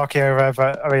and get Kaki over,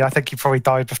 but I mean, I think he probably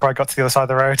died before I got to the other side of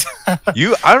the road.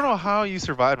 I don't know how you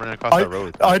survived running across that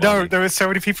road. I know, there were so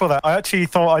many people there. I actually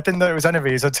thought, I didn't know it was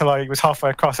enemies until I was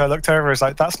halfway across. I looked over, I was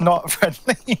like, that's not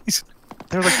friendlies.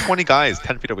 There were like 20 guys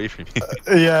 10 feet away from me.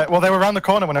 Yeah, well, they were around the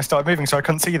corner when I started moving, so I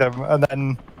couldn't see them. And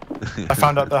then I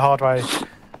found out the hard way.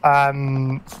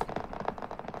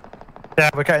 Yeah,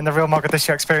 we're getting the real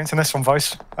Mogadishu experience in this one,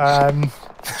 boys.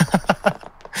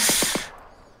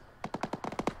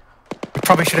 We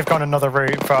probably should have gone another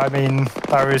route, but I mean,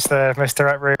 that was the most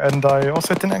direct route, and I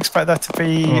also didn't expect there to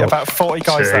be about 40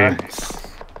 guys there.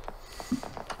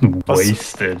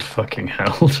 Wasted fucking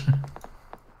hell.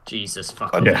 Jesus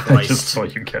fucking Yeah, Christ. I just saw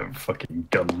you get fucking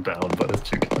gunned down by those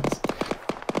two guys.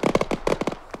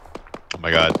 Oh my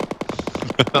god.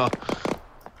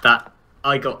 That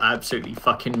I got absolutely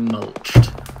fucking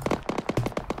mulched.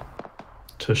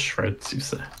 To shreds, you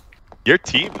say? Your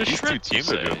team, these two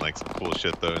teams are doing like some cool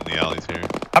shit though in the alleys here.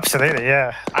 Absolutely,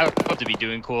 yeah. I would love to be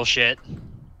doing cool shit.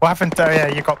 What happened? Oh yeah,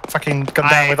 you got fucking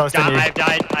gunned down with us, didn't you?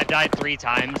 I've died 3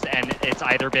 times, and it's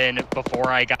either been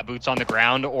before I got boots on the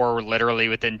ground, or literally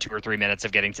within 2 or 3 minutes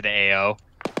of getting to the AO.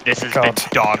 This has been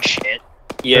dog shit.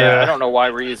 Yeah, I don't know why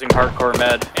we're using hardcore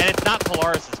med. And it's not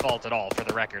Polaris' fault at all, for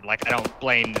the record. Like, I don't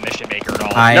blame the mission maker at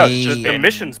all. No, it's just the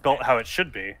mission's built how it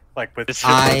should be. Like, with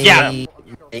I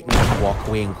make me walk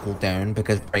away and cool down,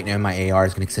 because right now my AR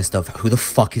is going to consist of who the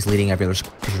fuck is leading every other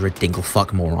squad, because you're a dingle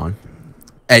fuck moron.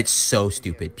 It's so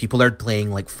stupid. People are playing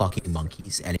like fucking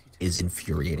monkeys, and it is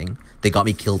infuriating. They got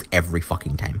me killed every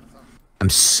fucking time. I'm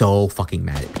so fucking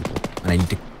mad at people, and I need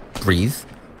to breathe,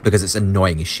 because it's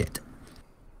annoying as shit.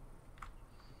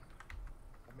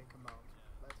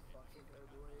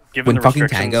 When fucking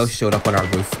Tango showed up on our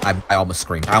roof, I almost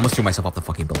screamed. I almost threw myself off the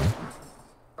fucking building.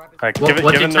 Like,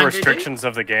 given the restrictions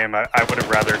of the game, I would have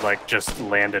rather like just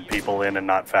landed people in and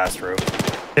not fast route.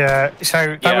 Yeah,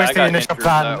 so that was the initial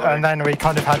plan, and then we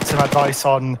kind of had some advice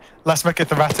on, let's make it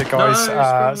thematic, guys.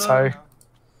 I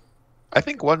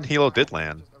think one helo did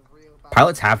land.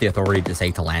 Pilots have the authority to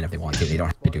say to land if they want to. They don't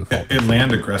have to do it. It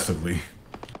landed aggressively.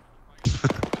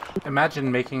 Imagine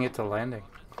making it to landing.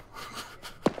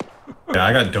 Yeah,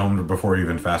 I got domed before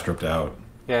even fast roped out.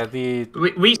 Yeah, we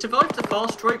survived the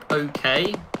fast rope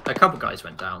okay. A couple guys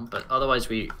went down, but otherwise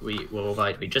we were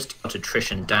alright. We just got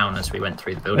attrition down as we went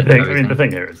through the building. I mean, the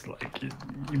thing here is, like,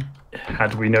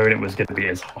 had we known it was going to be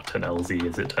as hot an LZ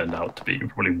as it turned out to be, we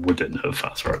probably wouldn't have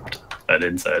fast roped and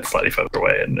inserted slightly further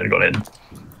away and got in.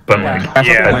 But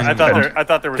I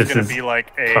thought there was going to be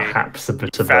like a perhaps a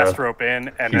bit of fast rope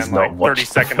in, and then like 30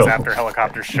 seconds after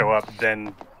helicopters show up,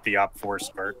 then the op 4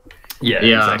 start. Yeah,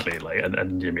 exactly. Like,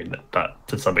 and you mean that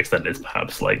to some extent is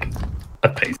perhaps like a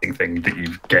pacing thing that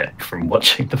you get from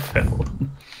watching the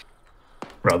film.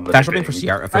 Rather than that's something for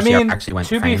CR. For CR actually went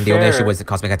fine. The only issue was the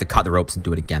Cosmic had to cut the ropes and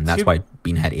do it again. That's why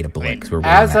Bean had 8 bullets.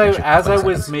 As I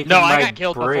was making my I got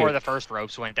killed before the first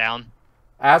ropes went down.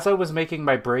 As I was making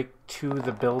my break to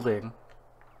the building,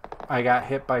 I got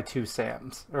hit by 2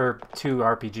 SAMs or 2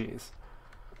 RPGs,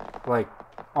 like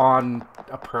on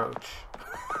approach.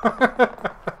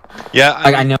 Yeah,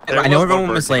 I know everyone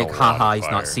was like, haha, he's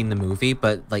not seen the movie,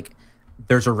 but like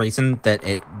there's a reason that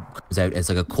it comes out as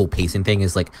like a cool pacing thing.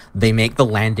 Is like they make the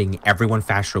landing, everyone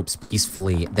fast ropes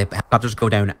peacefully, the helicopters go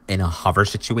down in a hover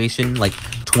situation like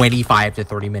 25 to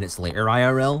 30 minutes later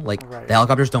IRL. Like, the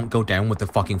helicopters don't go down with the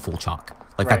fucking full chalk.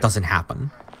 Like, that doesn't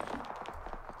happen.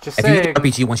 Just if saying. you get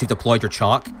RPG once you've deployed your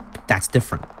chalk, that's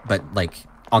different. But, like,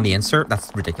 on the insert,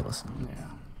 that's ridiculous. Yeah.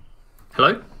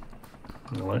 Hello?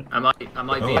 What? Am I being on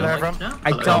now?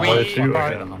 I Hello? don't.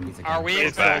 Are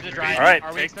we back? Alright,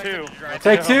 take two.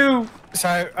 Take two!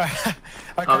 So,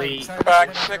 Are we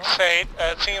back 6-8?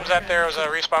 It seems that there was a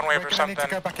respawn wave or something. We're going to need to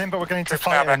go back in, but we're going to Groups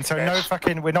fight now in. back So to no base.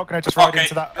 fucking, we're not going to just ride Okay,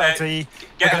 into that LT. We're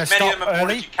get going to as many of stop them aboard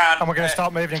early, as you can. and we're going to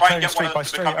start moving and Try and clearing get street one by of them to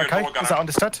street. become your Okay, door gunner. is that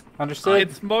understood? Understood.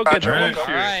 It's more good Right.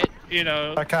 alright, you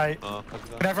know. Okay.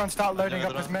 Can everyone start loading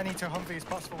up as many to Humvee as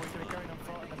possible? We're going to go in on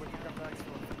foot, and then we're going to grab the next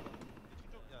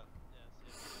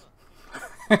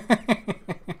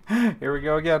one. Here we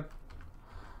go again.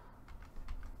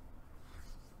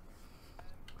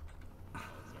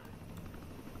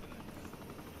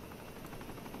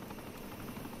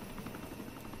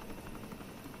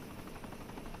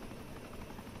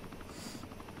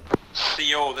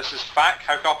 CO, this is FAC,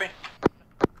 how copy?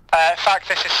 FAC,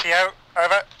 this is CO,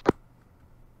 over.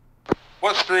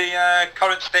 What's the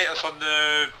current status on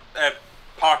the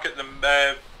park at the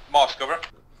mosque, over?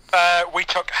 We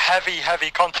took heavy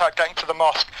contact getting to the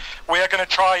mosque. We are going to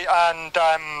try and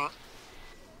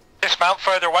dismount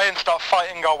further away and start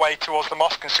fighting our way towards the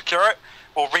mosque and secure it.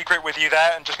 We'll regroup with you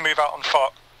there and just move out on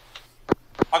foot.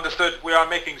 Understood, we are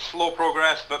making slow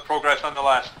progress, but progress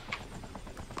nonetheless.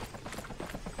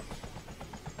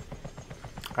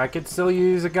 I could still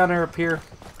use a gunner up here.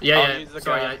 Yeah,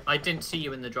 sorry, I didn't see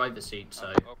you in the driver's seat, so...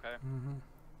 Okay.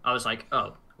 I was like,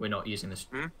 oh, we're not using this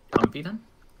Humvee then?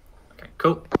 Okay,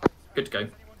 cool. Good to go.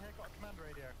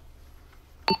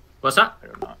 What's that?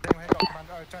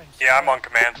 Yeah, I'm on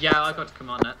command. Yeah, I got to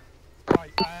command that.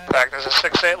 FAC, there's a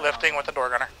 6-8 lifting with the door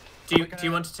gunner. Do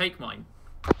you want to take mine?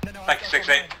 Thank you,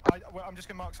 6-8. I'm just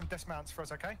going to mark some dismounts for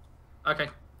us, okay? Okay.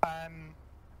 I'm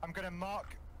going to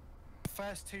mark... The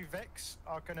first two Vics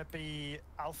are going to be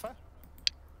Alpha.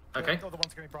 Okay. The other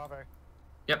one's going to be Bravo.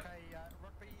 Yep. Okay,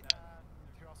 Rugby and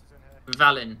who else is in here?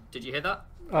 Valen, did you hear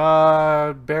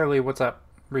that? Barely. What's up?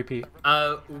 Repeat.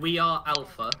 We are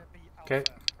Alpha. Okay.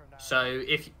 So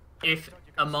if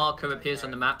a marker appears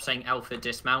on the map saying Alpha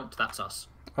dismount, that's us.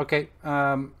 Okay.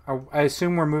 I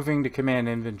assume we're moving to command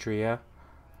infantry, yeah?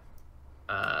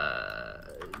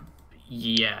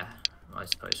 Yeah, I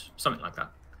suppose. Something like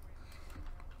that.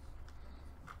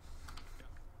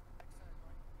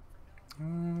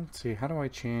 Let's see. How do I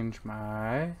change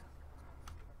my?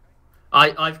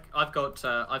 I've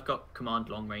got command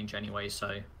long range anyway,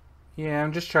 so. Yeah,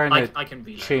 I'm just trying to I can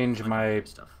change my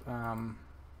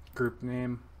group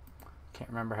name.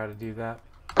 Can't remember how to do that.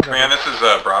 Man, this is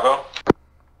Bravo.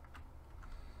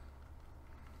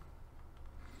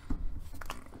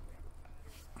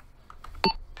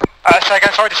 Say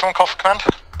again, sorry, did someone call for command?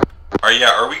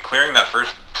 Are we clearing that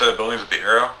first set of buildings with the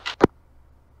arrow?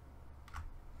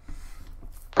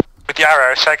 With the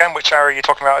arrow, say again, which arrow are you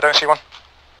talking about? I don't see one.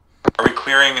 Are we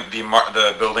clearing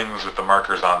the buildings with the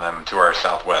markers on them to our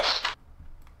southwest?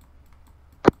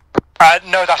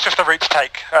 No, that's just the route to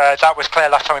take. That was clear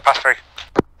last time we passed through.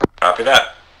 Copy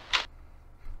that.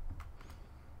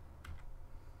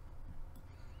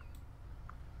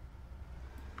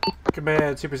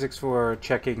 Command SUPER64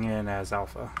 checking in as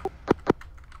Alpha.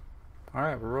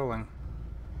 Alright, we're rolling.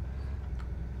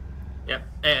 Yep.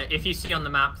 If you see on the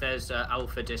map, there's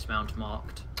Alpha dismount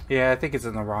marked. Yeah, I think it's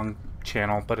in the wrong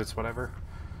channel, but it's whatever.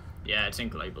 Yeah, it's in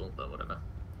global, but whatever.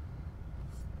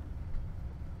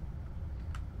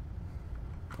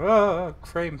 Oh,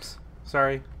 frames.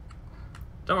 Sorry.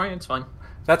 Don't worry, it's fine.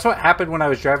 That's what happened when I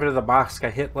was driving to the mosque.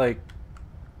 I hit, like,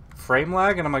 frame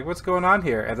lag, and I'm like, what's going on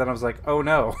here? And then I was like, oh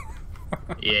no.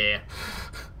 Yeah.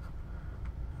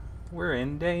 We're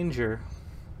in danger.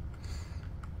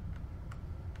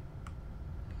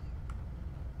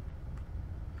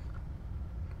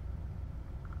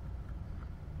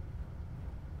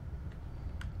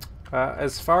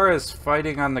 As far as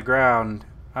fighting on the ground,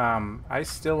 I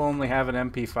still only have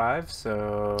an MP5,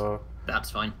 so...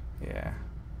 That's fine. Yeah.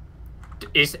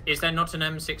 Is there not an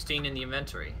M16 in the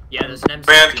inventory? Yeah, there's an M16.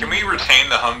 Man, can we retain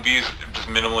the Humvees just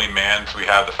minimally manned so we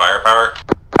have the firepower?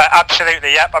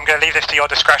 Absolutely, yep. I'm going to leave this to your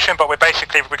discretion, but we're going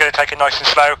to take it nice and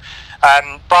slow.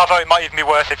 Bravo, it might even be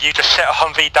worth if you just sit a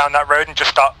Humvee down that road and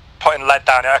just start putting lead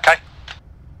down it, okay?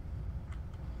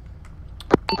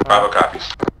 Bravo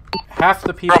copies. Half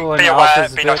the people in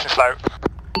Alpha's be nice and slow.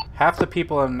 Half the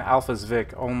people in Alpha's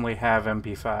Vic only have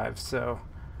MP5, so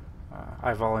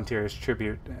I volunteer as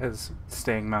tribute as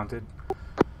staying mounted.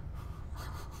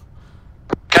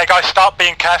 Okay guys, start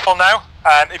being careful now.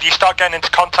 If you start getting into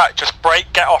contact, just brake,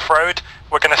 get off road,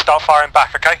 we're going to start firing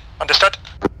back, okay? Understood?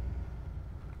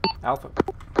 Alpha.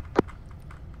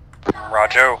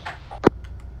 Roger.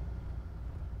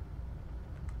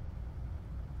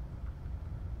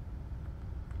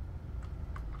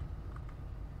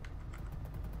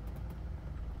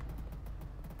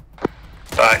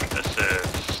 Back, this is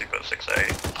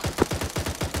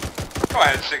SUPER64. Go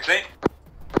ahead, 6-8.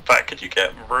 Fact, could you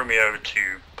get Romeo to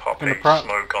pop a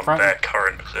smoke on their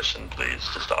current position, please,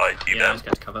 just to ID them? Let's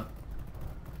get to cover.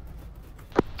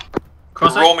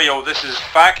 Romeo, this is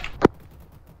Fact.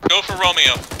 Go for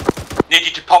Romeo. Need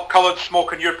you to pop coloured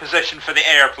smoke in your position for the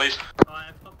air, please.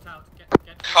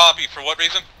 Copy, for what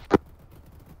reason?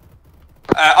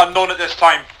 Unknown at this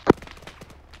time.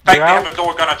 Fact, they have a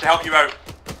door gunner to help you out.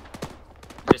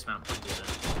 Dismount, please.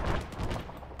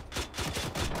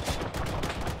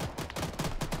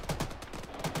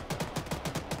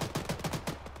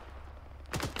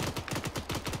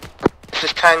 This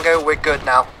is Tango, we're good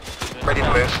now. Ready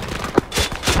to move.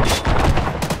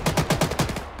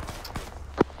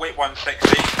 Wait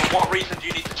 160. For what reason do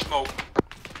you need to smoke?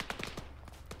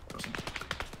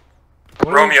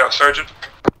 Romeo, Sergeant.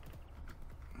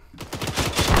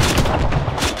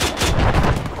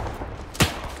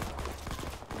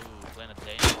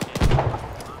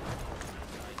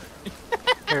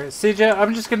 Here, CJ,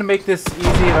 I'm just gonna make this easy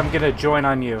and I'm gonna join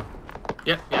on you.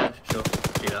 Yeah, sure.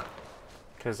 Do that.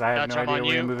 Because I have Dutch, no I'm idea on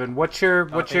where you're you. moving. What's your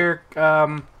Let's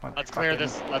clear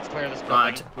this. Let's clear this building.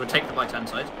 Right, we'll take the right hand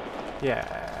side. Yeah.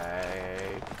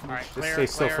 Alright, Just clear, stay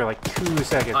still for like 2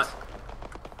 seconds.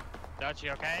 Dutch,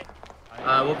 you okay?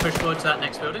 We'll push forward to that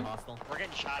next building. We're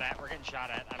getting shot at.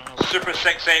 I don't know. Super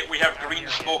 6-8, we have green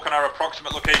smoke on our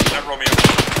approximate location at Romeo.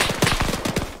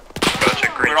 Gotcha,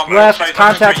 green. We're on the Left, outside of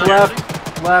contact the green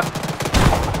left.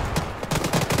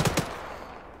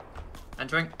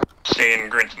 Entering. Seeing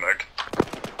green smoke.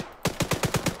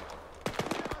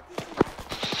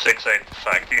 6-8,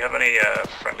 Fact, do you have any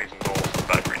friendlies north of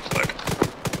that green smoke?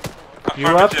 You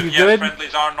up? You yes, good?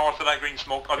 friendlies are north of that green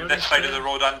smoke on this side of the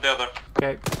road and the other.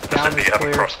 Okay, Down down you is haven't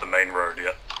clear. crossed the main road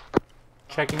yet.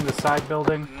 Checking the side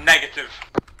building. Negative.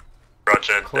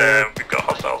 Roger, Clear. we've got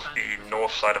hostiles the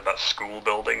north side of that school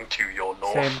building to your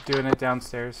north. Same, doing it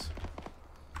downstairs.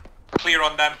 Clear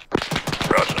on them.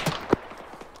 Roger.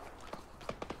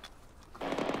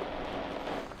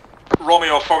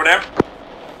 Romeo, forward air.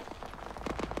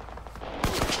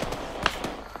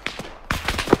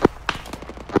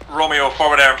 Romeo,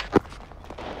 forward air.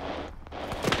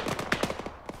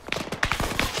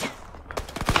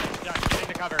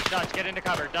 Dutch, get into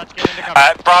cover.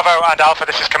 Bravo and Alpha,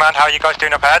 this is Command. How are you guys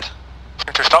doing up ahead?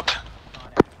 Seem to have stopped.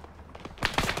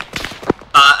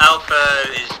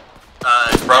 Alpha is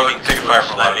Bravo, take fire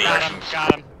from slowly. Got him.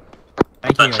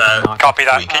 Thank you. But, copy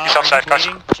that. Keep yourself safe, guys.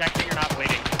 Check that you're not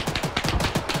bleeding.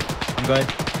 I'm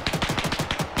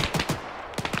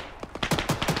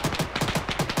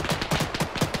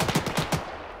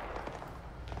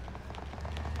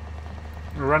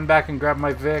good. Run back and grab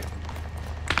my Vic.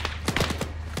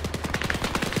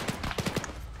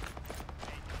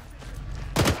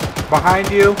 Behind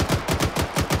you.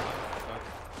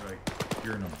 Right,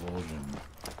 you're in a Vulcan.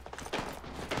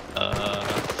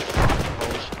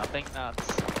 I think that's...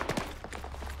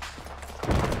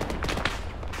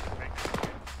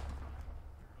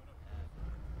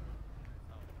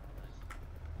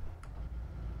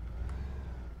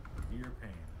 Your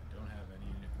pain. Don't have any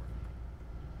uniform.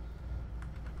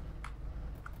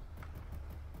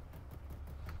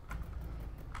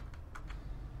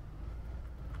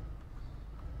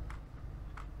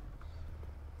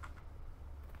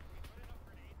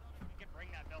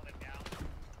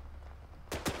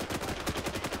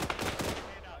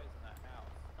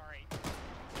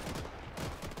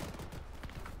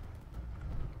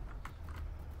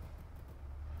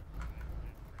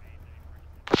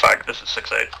 Fact, this is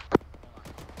 6-8.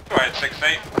 Go ahead,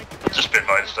 6-8. Just be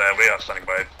advised, we are standing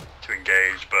by to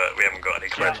engage, but we haven't got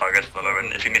any clear targets at the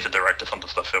moment. If you need to direct us onto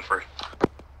stuff, feel free.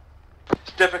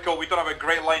 It's difficult, we don't have a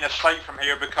great line of sight from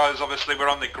here because obviously we're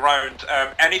on the ground.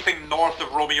 Anything north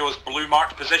of Romeo's blue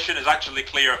marked position is actually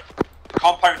clear. The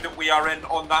compound that we are in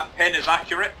on that pin is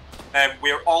accurate.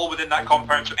 We're all within that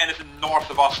compound, so anything north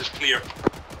of us is clear.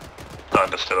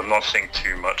 Understood. I'm not seeing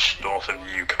too much north of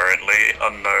you currently.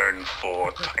 Unknown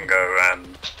for Tango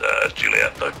and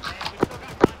Juliet, though.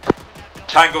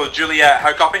 Tango, Juliet,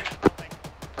 how copy?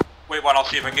 Wait one, I'll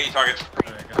see if I can get you targets.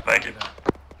 Thank you.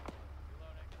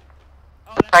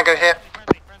 Tango here.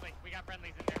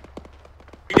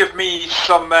 Give me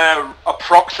some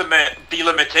approximate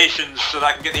delimitations so that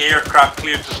I can get the aircraft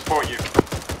cleared to support you.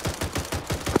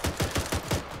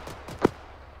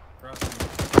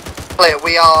 Clear.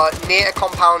 We are near a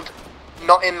compound,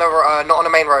 not in the not on the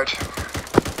main road.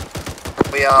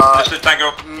 We are. Understood,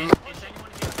 Tango.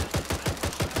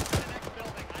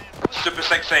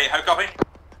 Super68, how copy?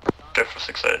 Go for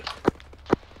 68.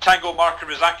 Tango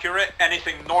marker is accurate.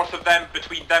 Anything north of them,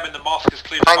 between them and the mosque is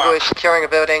clear to Tango fire. is securing a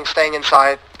building, staying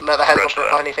inside. Let the heads up for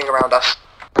anything around us.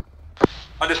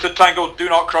 Understood, Tango. Do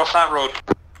not cross that road.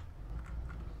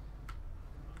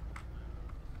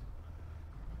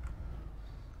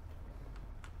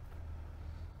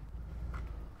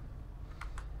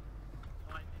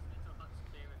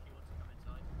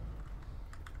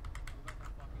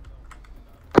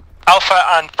 Alpha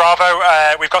and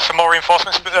Bravo, we've got some more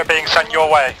reinforcements that are being sent your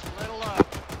way.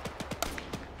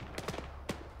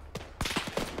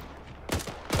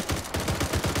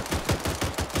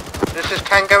 This is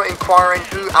Tango inquiring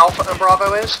who Alpha and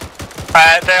Bravo is.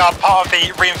 They are part of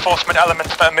the reinforcement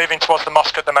elements that are moving towards the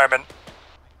mosque at the moment.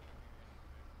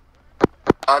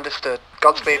 Understood.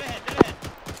 Godspeed.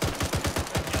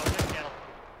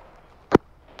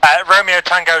 Romeo,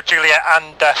 Tango, Juliet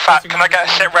and Fat, can I get a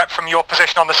sit rep from your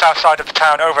position on the south side of the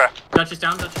town? Over. Dutch is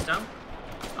down, Dutch is down.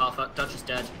 Alpha, Dutch is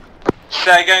dead.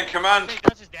 Say again, command.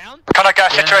 Can I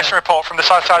get a situation report from the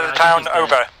south side of the town?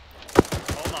 Over.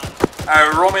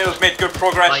 Romeo's made good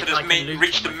progress. It has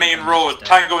reached the main road.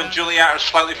 Tango and Juliet are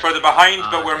slightly further behind,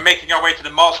 but we're making our way to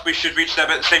the mosque. We should reach them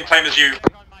at the same time as you.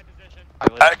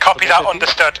 Copy that,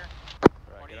 understood.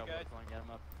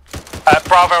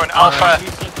 Bravo and Alpha,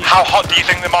 how hot do you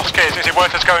think the mosque is? Is it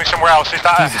worth us going somewhere else? Is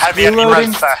that a heavy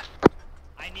res there?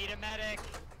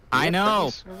 I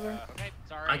know.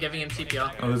 I'm giving him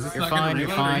CPR. Oh, is this you're fine, you're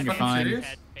fine, you're fine.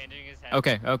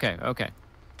 Okay, okay, okay.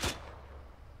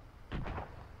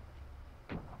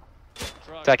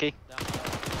 Techie.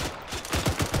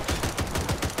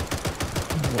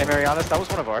 Hey Marianas, that was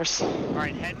one of ours.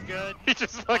 Alright, head's good. He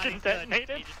just fucking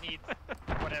detonated. He just needs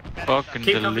whatever. Fucking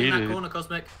Keep covering that deleted. corner,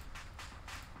 Cosmic.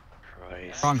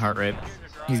 Wrong heart rate.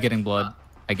 He's getting blood.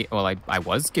 I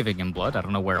was giving him blood. I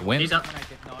don't know where it went. Are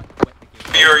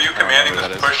you commanding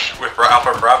this push with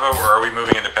Alpha Bravo, or are we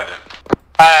moving independent?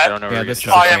 I don't know where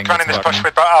I am running this push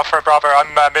with Alpha and Bravo.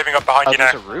 I'm moving up behind you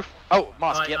now. There's a roof? Oh,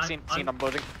 mosque. Yep, seen I'm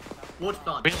loading. Water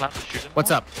plant. What's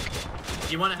up?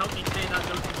 Do you want to help me clear that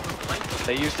building across the lake?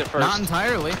 They used it first. Not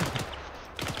entirely.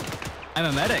 I'm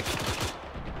a medic.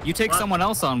 You take someone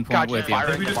else on point with you. I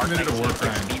think we just committed a war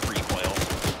crime.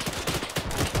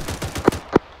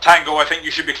 Tango, I think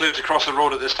you should be cleared to cross the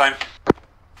road at this time.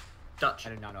 Dutch. I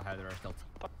do not know how there are still.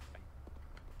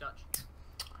 Dutch.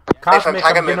 Cosmic,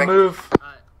 I'm gonna move.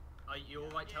 Are you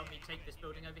alright to help me take this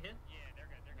building over here? Yeah, they're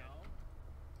good.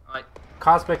 Alright.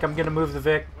 Cosmic, I'm gonna move the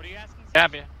Vic. What are you asking? Yeah,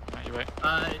 man. Right, you wait.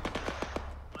 I'm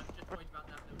just worried about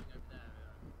that building over there.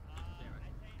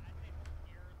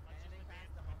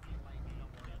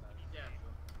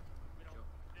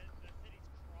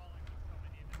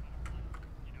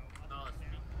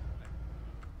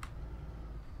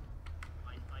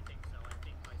 I think so. I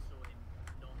think I saw him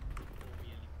long before we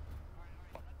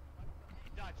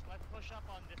Dutch, let's push up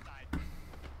on this side.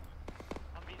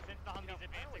 Humvee, since the Humvee's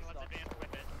advancing, let's advance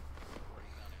with it.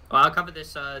 Well, I'll cover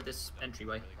this this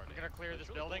entryway. We're gonna clear this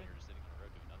building.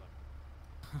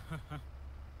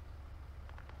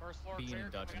 First floor Being clear.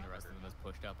 and Dutch and the rest of them is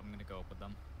pushed up. I'm gonna go up with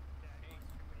them.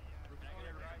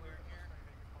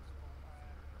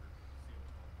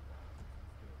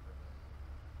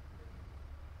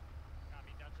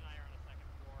 Copy, Dutch and I are on the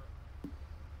second floor.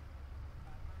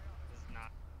 This is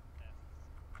not.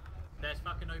 There's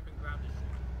fucking open ground.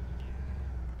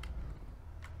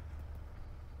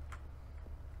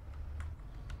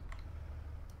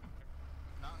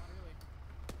 Not really.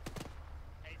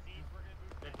 Hey, Z, we're gonna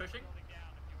move They're this pushing? building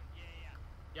down.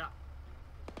 Yeah.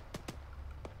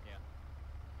 Yeah.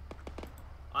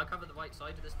 I'll cover the right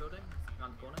side of this building,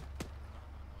 around the corner.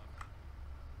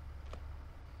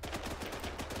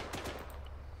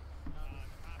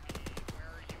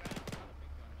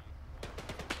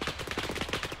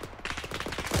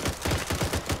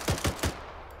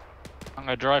 I'm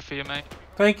gonna drive for you, mate.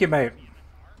 Thank you, mate.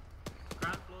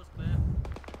 Ground floor's clear.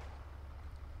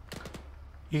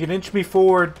 You can inch me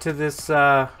forward to this,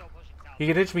 you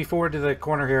can inch me forward to the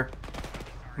corner here.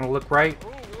 I'm gonna look right.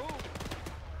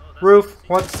 Roof,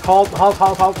 what's, halt,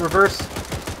 reverse.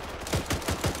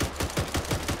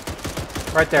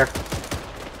 Right there.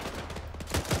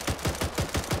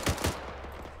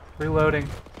 Reloading.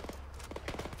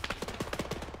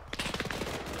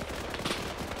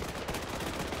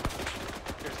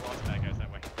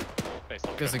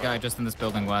 There's a guy just in this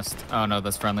building west. Oh no,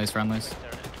 that's friendlies.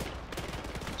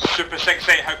 Super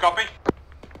 68, how copy?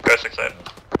 Go 68.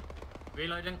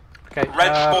 Reloading. Okay.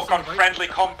 Red smoke on friendly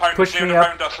compound Push clearing me up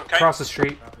around us, okay? across the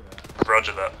street.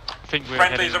 Roger that.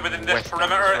 Friendlies are within this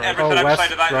perimeter, everything Oh, west,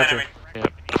 outside of that roger. enemy.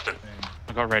 Yep.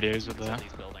 I got radios with the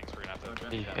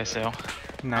SL.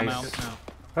 Nice.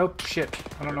 Oh shit!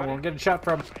 I don't know where we're getting shot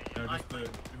from. No, just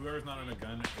whoever's not on a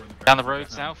gun or in the Down the road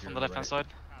south on the left hand side,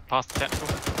 past the technical.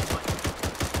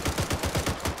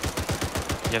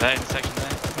 Yeah, that intersection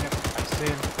there. Yep, I see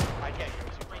him.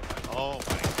 Oh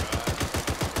my god.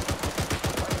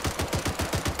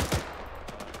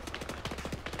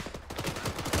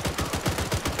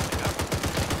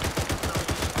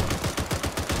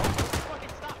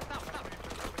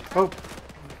 Oh,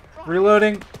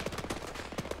 reloading.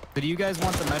 So do you guys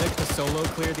want the medic to solo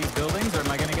clear these buildings, or am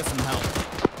I gonna get some help?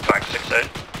 Back 6-8.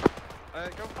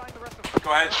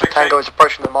 Go ahead, 6-8. Tango is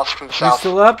approaching the mosque from the You south.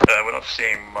 still up? We're not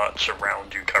seeing much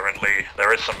around you currently.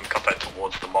 There is some contact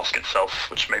towards the mosque itself,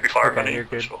 which may be firing on Okay, you. you're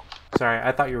good. Sure. Sorry,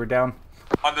 I thought you were down.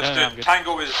 Understood. good.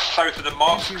 Tango is south of the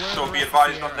mosque, so be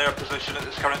advised on their position at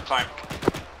this current time.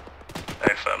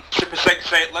 Hey, firm. Super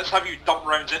 6-8, let's have you dump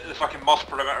rounds into the fucking mosque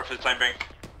perimeter for the time being.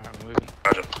 I'm moving.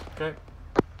 Roger. Okay.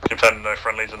 Confirm no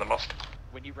friendlies in the mosque.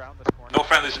 When you round this corner. No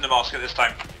friendlies in the mosque at this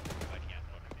time.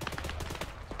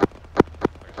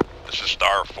 This is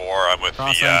Star 4. I'm with the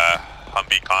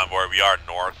Humvee convoy. We are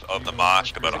north of the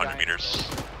mosque, about 100 meters.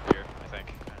 Here, I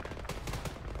think.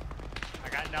 I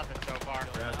got nothing so far.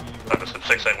 Understood.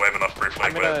 6-8 waving off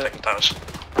briefly. We're taking towers.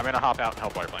 I'm gonna hop out and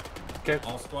help Waterplane. Okay.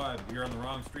 All squad, we are on the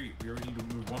wrong street. We already need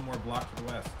to move one more block to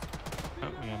the west.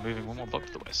 Oh, we are moving one more block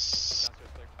to the west.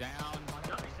 Down.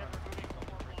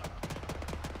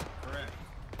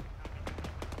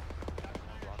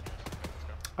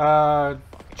 Correct.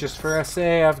 Just for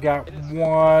SA, I've got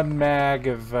one mag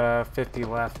of 50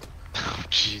 left. Oh,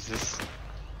 Jesus.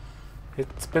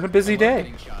 It's been a busy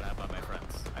day. Shot at by my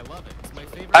friends. I love it. It's my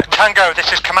favorite. Tango,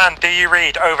 this is command. Do you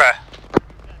read? Over.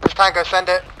 This Tango, send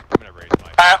it.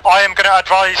 I am going to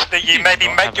advise that you maybe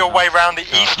make your way around the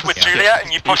east with Juliet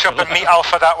and you push up and meet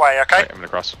Alpha that way, okay? I'm gonna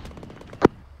cross.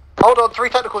 Hold on, 3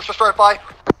 technicals just drove by.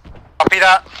 Copy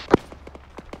that.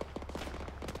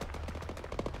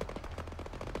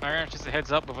 Marianne, just a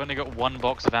heads up, we've only got one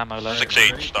box of ammo left.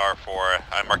 6-8, Star 4.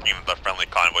 I'm marking the friendly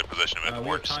convoy position with We have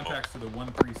orange smoke. contacts to the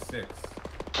 136.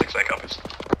 6-8 copies.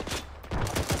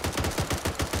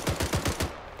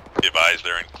 Be advised,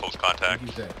 they're in close contact.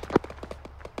 He's dead.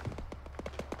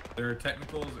 There are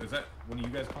technicals. Is that one of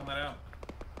you guys calling that out?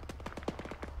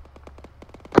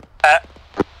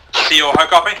 CO, how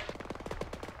copy?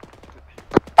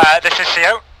 This is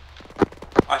CO.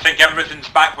 I think everything's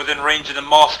back within range of the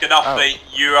mosque enough that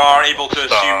you are able to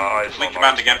assume complete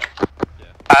command again.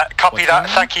 Copy that.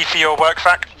 Thank you for your work,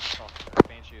 Fac.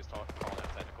 Banshee is calling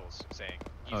out technicals, saying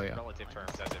Oh, yeah. relative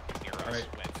terms as if he's near us. Alright,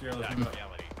 Sierra, let's In move.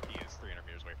 reality, he is 300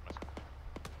 meters away from us.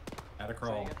 Add a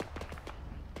crawl.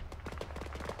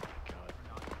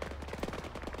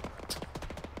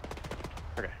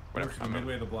 Okay, whatever. Push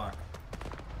midway of the block.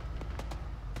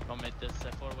 Don't make this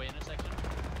a four-way intersection.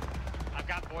 I've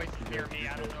got voices near me.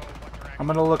 I don't know what direction. I'm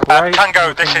gonna look right.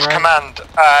 Tango, this is right. command.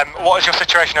 What is your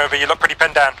situation over? You look pretty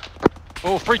pinned down.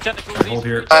 Oh, free technicals. Hold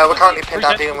here. We're currently pinned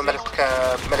down dealing with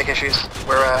medic issues.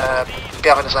 We're be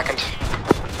out in a second.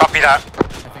 Copy that.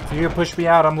 You can push me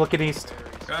out. I'm looking east.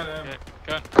 Got him. Okay,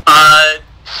 go on.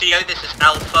 CO, this is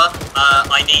Alpha.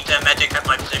 I need a medic at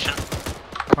my position.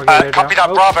 Okay, they're Copy down.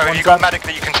 that, Bravo. Have one's you got up. medic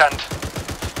that you can send?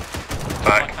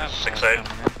 Back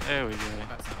 6-8. There we go.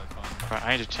 Right,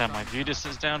 I need to turn my view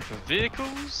distance down for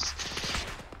vehicles.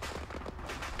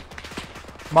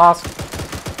 Mosque.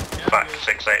 Back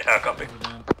 6-8, how copy?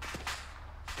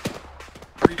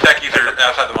 Techies are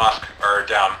outside the mosque, or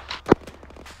down.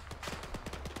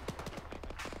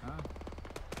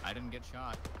 I didn't get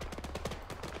shot.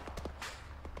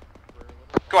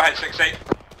 Go ahead, 6-8.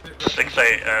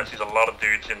 6-8 sees a lot of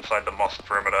dudes inside the mosque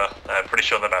perimeter. Pretty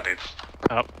sure they're bad dudes.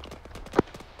 Oh.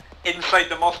 Inside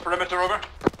the mosque perimeter, over.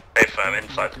 Hey, firm,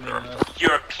 inside the perimeter.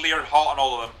 You're cleared hot on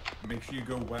all of them. Make sure you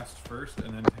go west first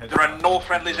and then head. There are no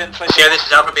friendlies inside. CO, this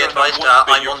is Alpha. Be advised,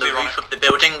 I'm on the You're roof of the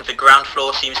building. The ground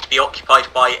floor seems to be occupied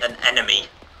by an enemy.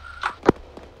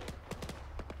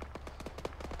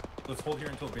 Let's hold here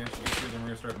until Banshee gets here, then we're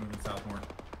gonna start moving south more.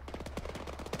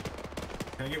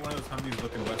 Can I get one of those Humvees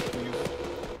looking west, please?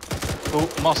 Oh,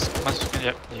 mosque.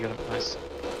 Yep, you got it. Nice.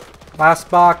 Last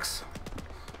box.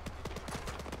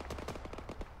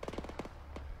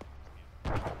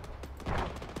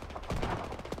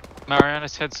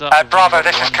 Mariana's heads up. Bravo,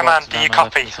 this is command. Do you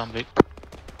copy?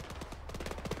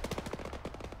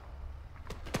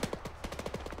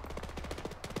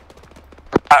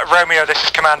 Romeo, this is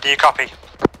command. Do you copy?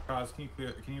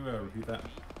 Can you repeat that?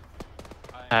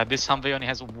 I'm This Humvee only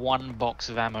has 1 box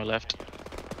of ammo left.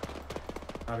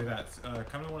 Copy that.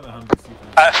 Come to one of the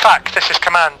Humvees. Fact, this is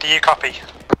command. Do you copy?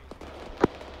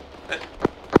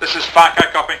 This is Fact,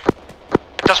 I copy.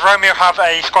 Does Romeo have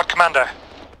a squad commander?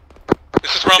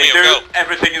 This is Romeo, go.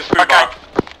 Everything is through okay.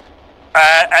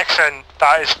 Excellent.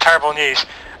 That is terrible news.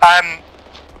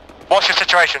 What's your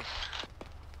situation?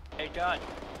 Hey, God.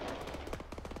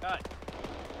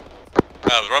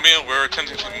 Romeo, we're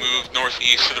attempting to move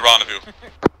northeast to the rendezvous.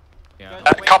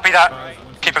 Copy that.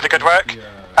 Keep up the good work.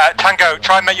 Tango,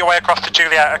 try and make your way across to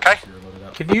Juliet, okay?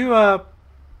 Can you, oh,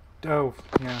 yeah.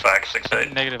 Back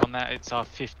 6-8. Negative on that, it's our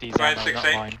 50s ammo, not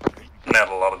mine. Nailed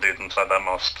a lot of dudes inside that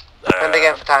mosque. And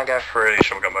again for Tango. Pretty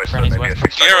sure we got most of them. Maybe a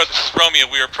 6 Sierra, this is Romeo.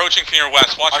 We are approaching from your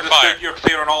west. Watch your fire. You're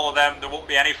clear on all of them. There won't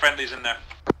be any friendlies in there.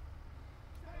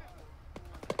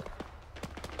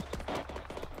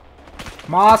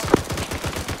 Mosque.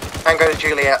 Tango to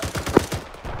Juliet.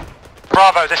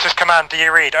 Bravo, this is command. Do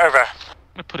you read? Over.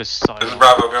 I'm gonna put a side. This is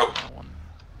Bravo, go.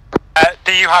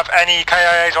 Do you have any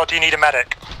KIAs or do you need a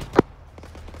medic?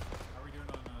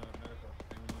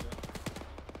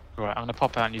 Right, I'm gonna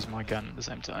pop out and use my gun at the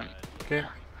same time. Okay.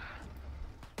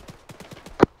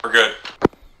 We're good.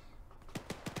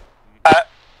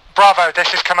 Bravo,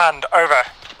 this is command. Over.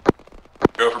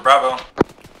 Go for Bravo. Sorry,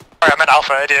 I meant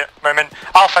Alpha, idiot. Moment.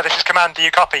 Alpha, this is command. Do you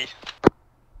copy?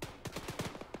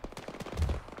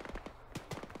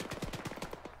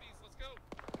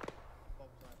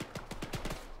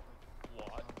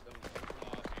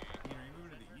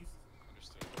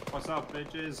 What's up,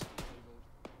 bitches?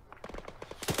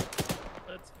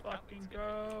 Let's fucking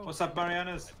go. What's up,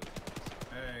 Marianas?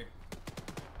 Hey.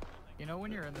 You know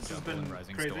when you're in the This has jungle been in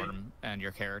Rising crazy. Storm and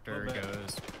your character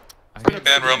goes...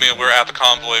 And Romeo, we're at the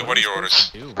convoy. What are your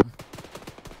orders?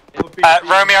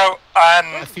 Romeo,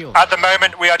 at the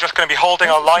moment we are just going to be holding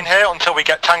our line here until we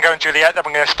get Tango and Juliet, then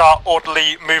we're going to start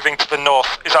orderly moving to the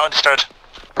north. Is that understood?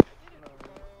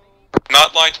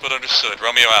 Not liked, but understood.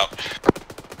 Romeo out.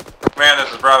 Command,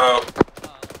 this is Bravo.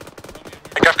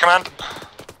 Gov command?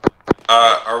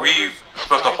 Are we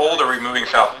supposed to hold or are we moving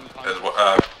south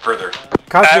further?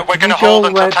 Cosmic, we're going to hold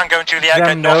until Tango and Juliet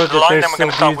get north of the line, then we're going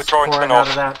to start withdrawing to the north. Out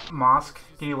of that mosque.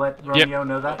 Can you let Romeo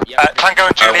know that? Tango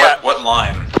and Juliet. What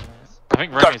line? I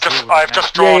think Romeo's I've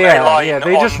just drawn a line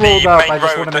they just on rolled the up. I main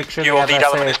just road want to make that sure your they lead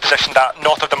have element is SA. positioned at,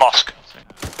 north of the mosque.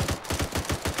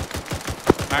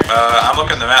 I'm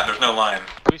looking at the map, there's no line.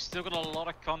 We've still got a lot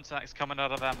of contacts coming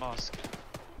out of that mosque.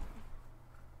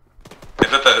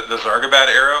 Is it the Zargabad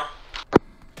arrow?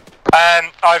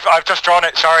 I've just drawn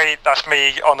it, sorry, that's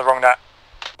me on the wrong net.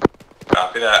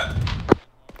 Copy that.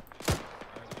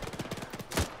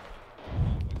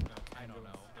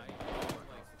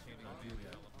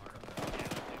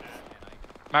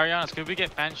 Marianas, could we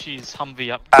get Banshee's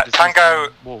Humvee up? Tango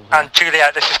and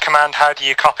Juliet, this is command, how do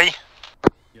you copy?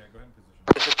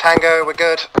 This is Tango, we're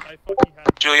good.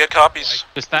 Juliet copies.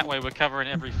 Just that way, we're covering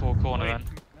every 4 corner then.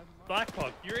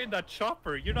 Blackhawk, you're in that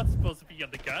chopper. You're not supposed to be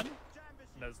on the gun.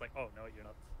 And I was like, oh no, you're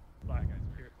not. Black guys.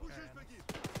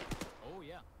 Oh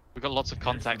yeah. We've got lots of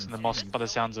contacts in the mosque by the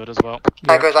sounds of it as well.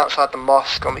 Tango's outside the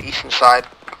mosque on the eastern side.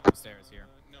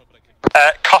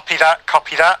 Copy that,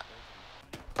 copy that.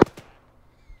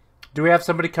 Do we have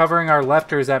somebody covering our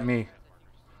left, or is that me?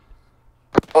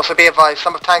 Also be advised,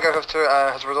 some of Tango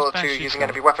has resorted to using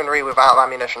enemy weaponry without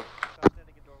ammunition.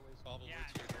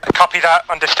 Copy that,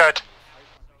 understood.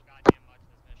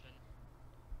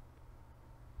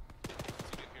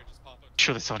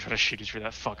 Sure, there's someone trying to shoot us through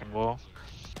that fucking wall.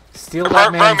 Steal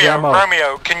that man's ammo.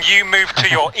 Romeo, can you move to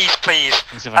your east, please,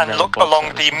 and look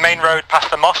along the main road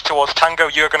past the mosque towards Tango?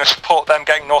 You're going to support them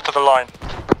getting north of the line.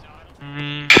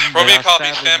 Romeo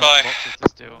copies, stand by.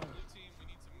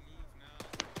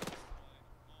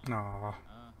 Aww.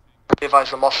 Be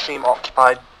advised, the mosque seem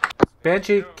occupied.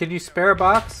 Banshee, can you spare a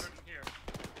box?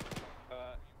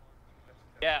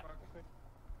 Yeah.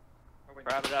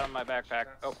 Grab it out of my backpack.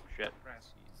 Oh, shit.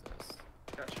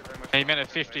 He meant a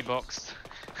 50 box.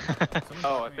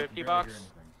 Oh, a 50 box?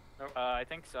 I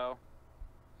think so.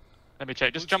 Let me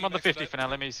check. Just jump on the 50 for now.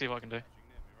 Let me see what I can do.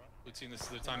 We've seen this is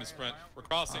the time to sprint. We're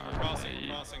crossing, we're crossing,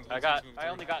 we're crossing. I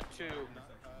only got 2.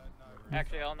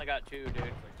 Actually, I only got 2, dude.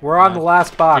 We're on the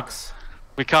last box.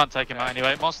 We can't take him out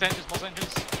anyway. Most engines, most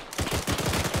engines.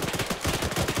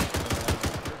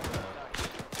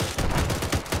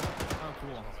 Oh,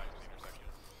 cool.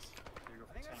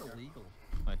 I think that's illegal.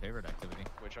 My favorite activity.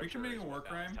 Are you committing a war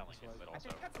crime?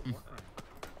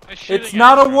 It's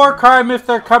not a war crime if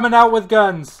they're coming out with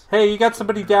guns. Hey, you got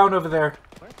somebody down over there.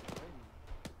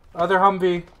 Other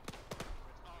Humvee.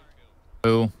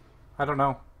 Who? I don't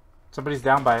know. Somebody's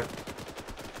down by it.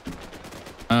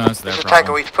 That's their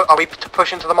Tango, problem. are we to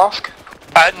push into the mosque?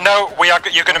 No,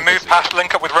 you're going to move past,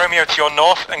 link up with Romeo to your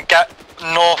north, and get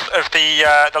north of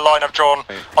the line I've drawn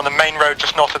on the main road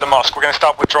just north of the mosque. We're going to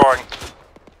start withdrawing.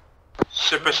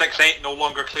 Super-68 no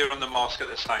longer clear on the mosque at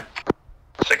this time.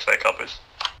 6-8 copies.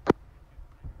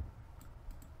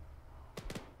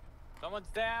 Someone's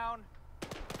down.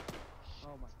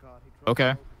 Oh my god.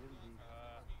 Okay.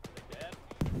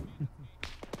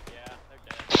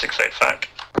 6-8 fac.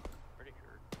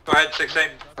 Go ahead, 6-8.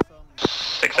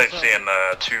 6-8 seeing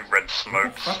 2 red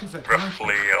smokes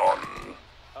roughly on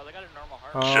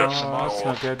just that's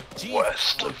not good.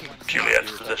 northwest of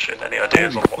Juliet's position. Any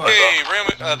ideas on what those Hey,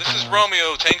 this is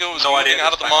Romeo. Tango is moving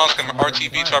out of the mosque and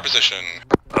RTV to our position.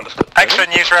 Excellent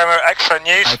news, Romeo. Excellent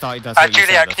news.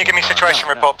 Juliet, can you give me a situation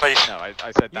report, please? No, I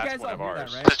said that's one of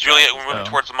ours. This is Juliet. We're moving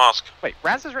towards the mosque. Wait,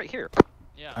 Raz is right here.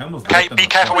 Okay, be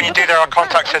careful when you do. There are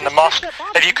contacts in the mosque.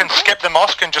 If you can skip the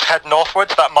mosque and just head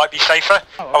northwards, that might be safer.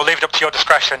 I will leave it up to your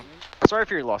discretion. Sorry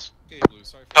for your loss.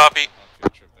 Copy.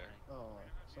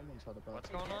 What's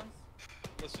going on?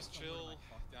 Let's just chill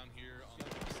down here on the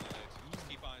other side. Just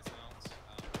keep eyes out.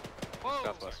 Whoa!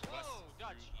 Southwest. Whoa!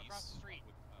 Dutch, across the street.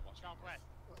 Southwest.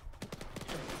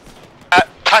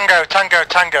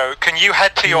 Tango, can you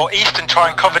head to your east and try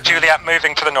and cover Juliet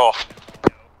moving to the north?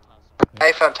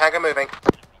 Hey, firm, Tango moving.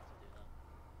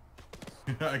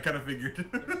 I kind of figured.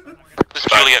 This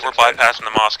is Juliet. We're bypassing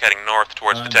the mosque, heading north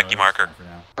towards the Techie marker.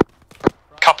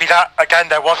 Copy that. Again,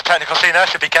 there was a technical scene there,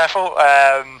 so be careful.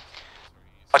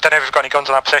 I don't know if we've got any guns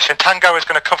on that position. Tango is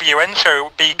going to cover you in,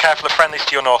 so be careful of friendlies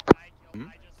to your north. Oh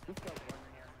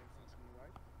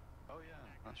yeah,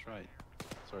 that's right.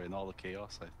 Sorry, in all the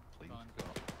chaos, I completely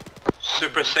forgot.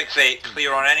 Super-68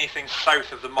 clear on anything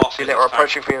south of the mosque. Juliet, we're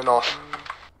approaching from your north.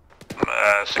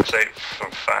 6-8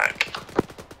 from fac.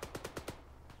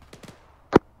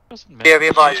 Yeah, be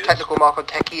advised, technical mark on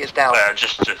Techie is down.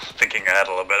 Just thinking ahead a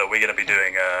little bit, are we going to be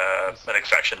doing an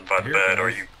extraction by the bird, or are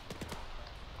you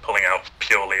pulling out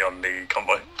purely on the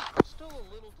convoy?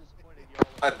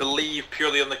 I believe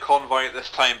purely on the convoy at this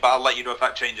time, but I'll let you know if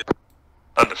that changes.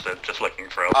 Understood, just looking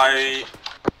for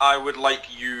I would like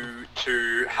you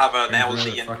to have an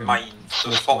LZ in mind, so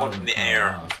spot one from the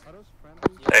air.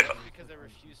 Ava.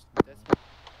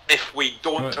 If we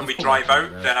don't and we drive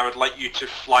out, then I would like you to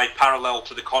fly parallel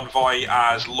to the convoy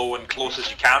as low and close as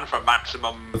you can for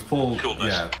maximum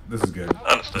coolness. Yeah, this is good.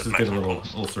 Let's just get a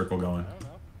little circle going.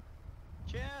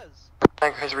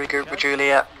 Tango has regrouped with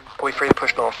Juliet. Are we free to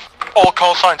push north? All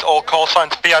call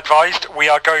signs, be advised, we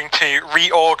are going to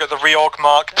reorg at the reorg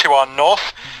mark to our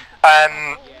north.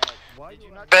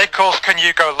 Vehicles, can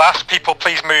you go last? People,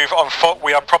 please move on foot.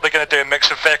 We are probably going to do a mix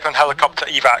of vehicle and helicopter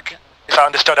evac. Is that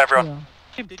understood, everyone?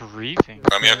 Briefing.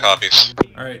 Romeo copies.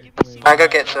 Alright. Tango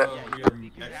gets it.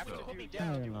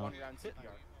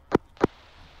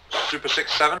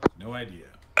 Super-67? No idea.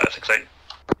 6-8.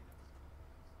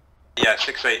 Yeah,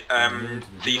 6-8.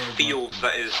 The field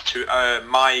that is to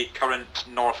my current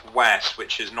northwest,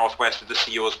 which is northwest of the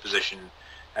CO's position,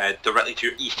 directly to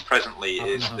your east presently,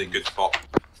 is the good spot.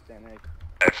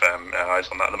 If eyes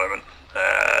on that at the moment.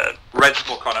 Red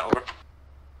smoke on it, over.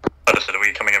 Understood, are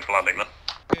we coming in for landing then?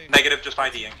 Negative, just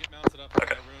IDing.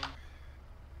 Okay.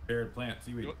 Paired plant,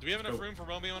 seaweed. Do we have enough room for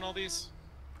Romeo and all these?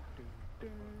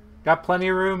 Got plenty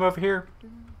of room over here.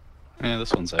 Yeah,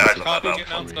 this one's Nice. empty. Copy, get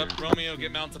mounted up. Romeo,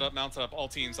 get mounted up, all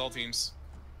teams, all teams.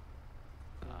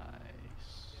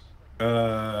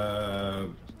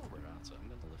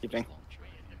 Keeping.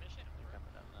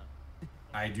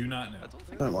 I do not know.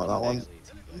 I don't want that one.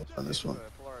 On this one.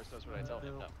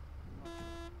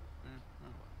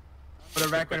 For the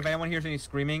record, if anyone hears any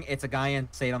screaming, it's a guy in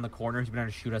State on the corner who's been trying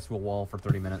to shoot us through a wall for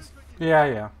 30 minutes.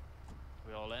 Yeah.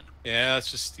 We all in? Yeah,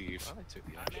 it's just Steve.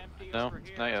 No,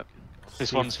 not yet.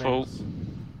 This one's full.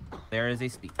 There is a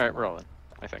speed. Alright, we're all in,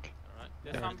 I think.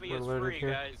 This Humvee is free,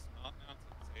 guys.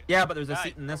 Yeah, but there's a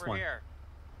seat in this one.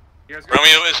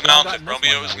 Romeo is mounted.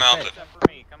 Romeo is mounted. Except for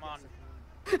me, come on.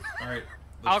 Alright.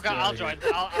 I'll join.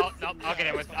 I'll get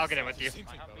in with you. My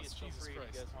Humvee is so free. You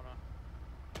guys wanna?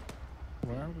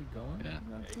 Where are we going?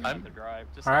 Yeah. I'm the drive.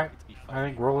 Alright, I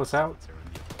think roll us out.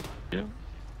 Yeah.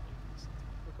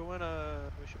 We're going,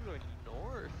 we should be going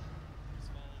north.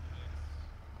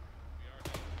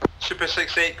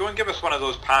 Super-68, go and give us one of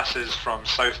those passes from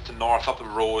south to north up the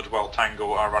road while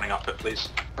Tango are running up it, please.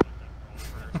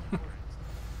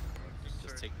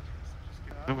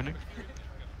 Moving.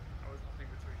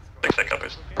 6-8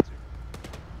 copies.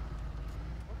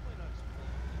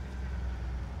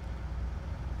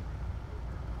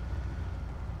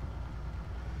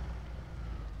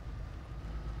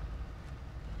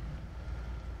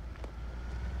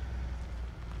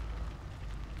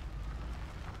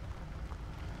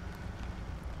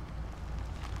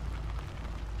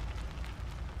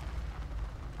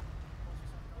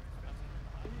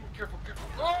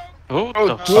 Oh,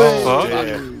 the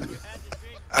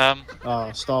fuck?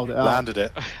 Oh, stalled it out. Landed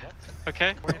it.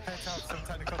 Okay.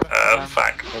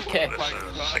 Fact. Okay. This is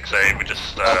 6A, we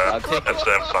just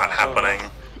observed that happening.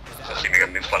 Assuming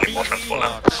I'm being slightly more stressful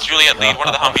now. Juliet, lead one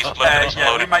of the Humvees to let it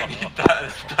Yeah, we explode. might need that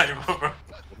as time over.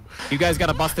 You guys got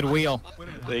a busted wheel.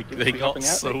 They got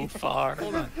so far.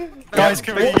 Guys,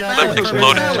 can we... Let it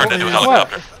explode and turn into a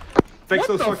helicopter. Fix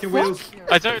those fucking wheels.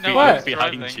 I don't know What? what's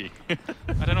behind you. I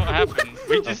don't know what happened.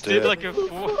 We just did like a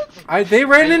 4... They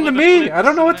ran into me. I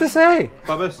don't know what to say.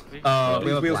 Bubba's. We have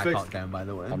a Blackhawk down, by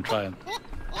the way. I'm trying.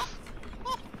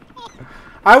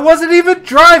 I wasn't even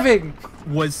driving.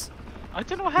 I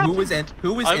don't know what happened. Who was in?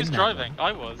 Who was I in was that driving.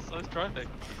 one? I was driving.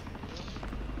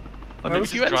 I mean,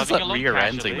 if you ended up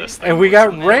rear-ending this thing, And we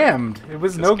got rammed. It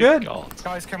was no good.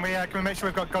 Guys, can we make sure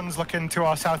we've got guns looking to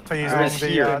our south, please? I was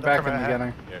here back in the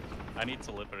beginning. Here, I need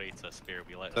to liberate a spare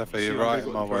wheel. Steffi, you're right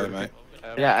in my way, mate.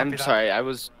 Yeah, I'm sorry. I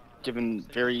was given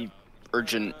very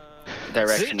urgent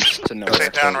directions to know.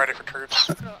 Sit down, ready for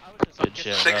troops.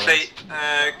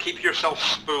 6-8, keep yourself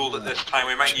spooled at this time.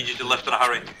 We might need you to lift in a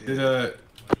hurry.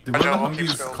 Did one of the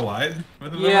Humvees collide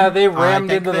with them? Yeah, they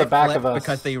rammed into the back of us.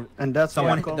 Because they and that's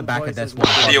someone hit the back of this one.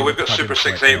 Theo, we've got Super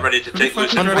 6-8 ready to take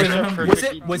loose infantry.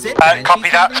 Was it? Copy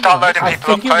that. Start loading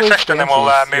people up closest, and then we'll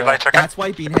move later. Okay? That's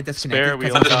why Bean had disconnected.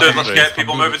 Understood, let's get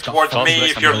people moving towards me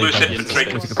if you're loose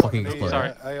infantry.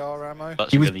 Sorry. AR ammo?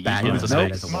 He was bad in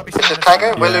the This is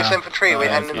Tango, we're loose infantry, we're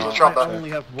heading into the chopper.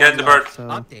 Get in the bird.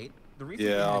 Update.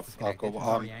 Yeah, I've got.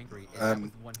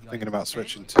 I'm thinking about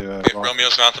switching to. Okay,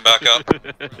 Romeo's not to back up.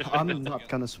 I'm not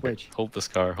gonna switch. Hold the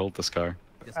scar, hold the scar.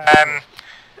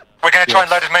 We're going to try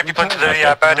and load as many people into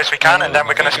the bird as we can, and then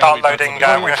we're going to start loading.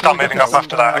 We're going to start moving up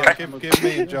after that. Okay. Give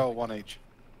me and Joel one each.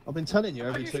 I've been telling you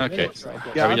every 2 minutes. Are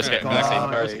we just getting the same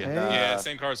cars again? Yeah,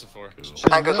 same cars before.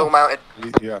 Tango's all mounted.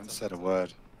 You haven't said a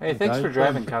word. Hey, thanks for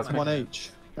driving, Cosmic. One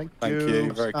each. Thank you.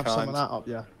 you. Very Have kind. some of that up,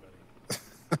 yeah.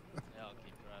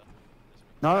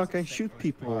 No, okay, shoot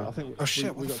people. I think Oh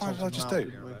shit! What the fuck did I just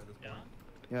do?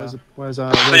 Yeah. Where's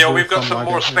Theo, we've got some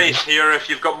more space here if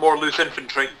you've got more loose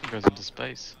infantry. Goes into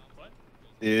space.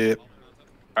 Yep.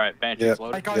 Alright, Banshee's Yep.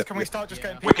 loaded. Hey guys, can we start just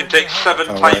getting people? We can take 7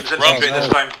 times infantry this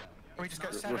time. Can we just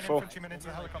get 7 infantrymen into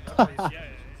the helicopter, please?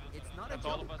 That's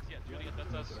all of us, yeah. Juliet,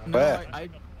 that's us. No, Where?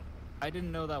 I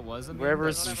didn't know that was.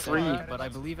 Wherever's free. But I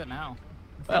believe it now.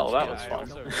 Well, that was fun.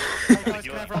 Hey guys,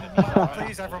 can everyone mount up,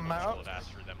 please? Everyone mount up.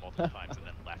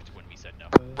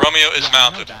 Romeo is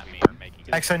mounted.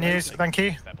 Excellent news, thank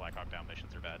you.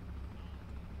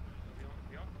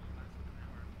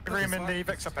 Room in the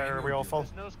Vix up area, are we all full?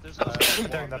 We're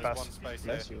doing their best. On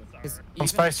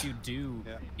space.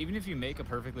 Even if you make a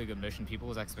perfectly good mission,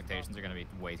 people's expectations are going to be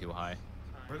way too high.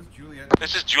 Where's Juliet?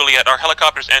 This is Juliet. Our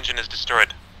helicopter's engine is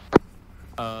destroyed.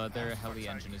 Their heli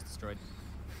engine is destroyed.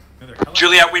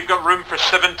 Juliet, we've got room for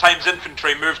 7 times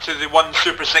infantry. Move to the one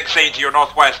Super 6-8 to your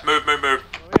northwest. Move, move, move.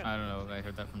 I don't know, I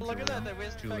heard that from Look at that,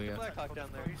 there's fucking Blackhawk down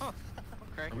there. Huh.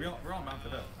 Okay. We're all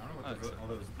mounted up. I don't know what all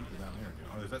those people down there do.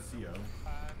 Oh, there's that CO.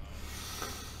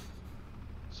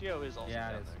 CO is also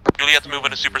down there. Juliet's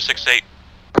moving to Super 6-8.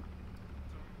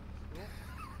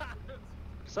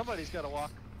 Somebody's gotta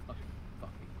walk.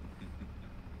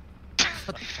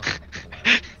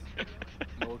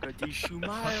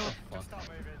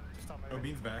 Oh,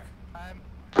 Bean's back.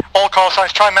 All call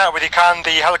signs, try and mount with you can.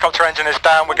 The helicopter engine is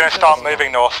down. We're going to start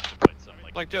moving north.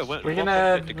 Like Joe, We're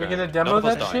gonna demo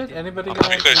that shit? Anybody gonna...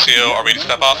 We clear CO. Are we to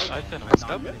step off?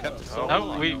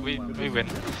 No, we win.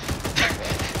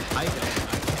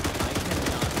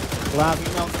 Glad we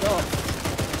not stopped.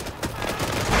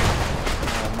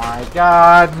 Oh my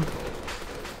god.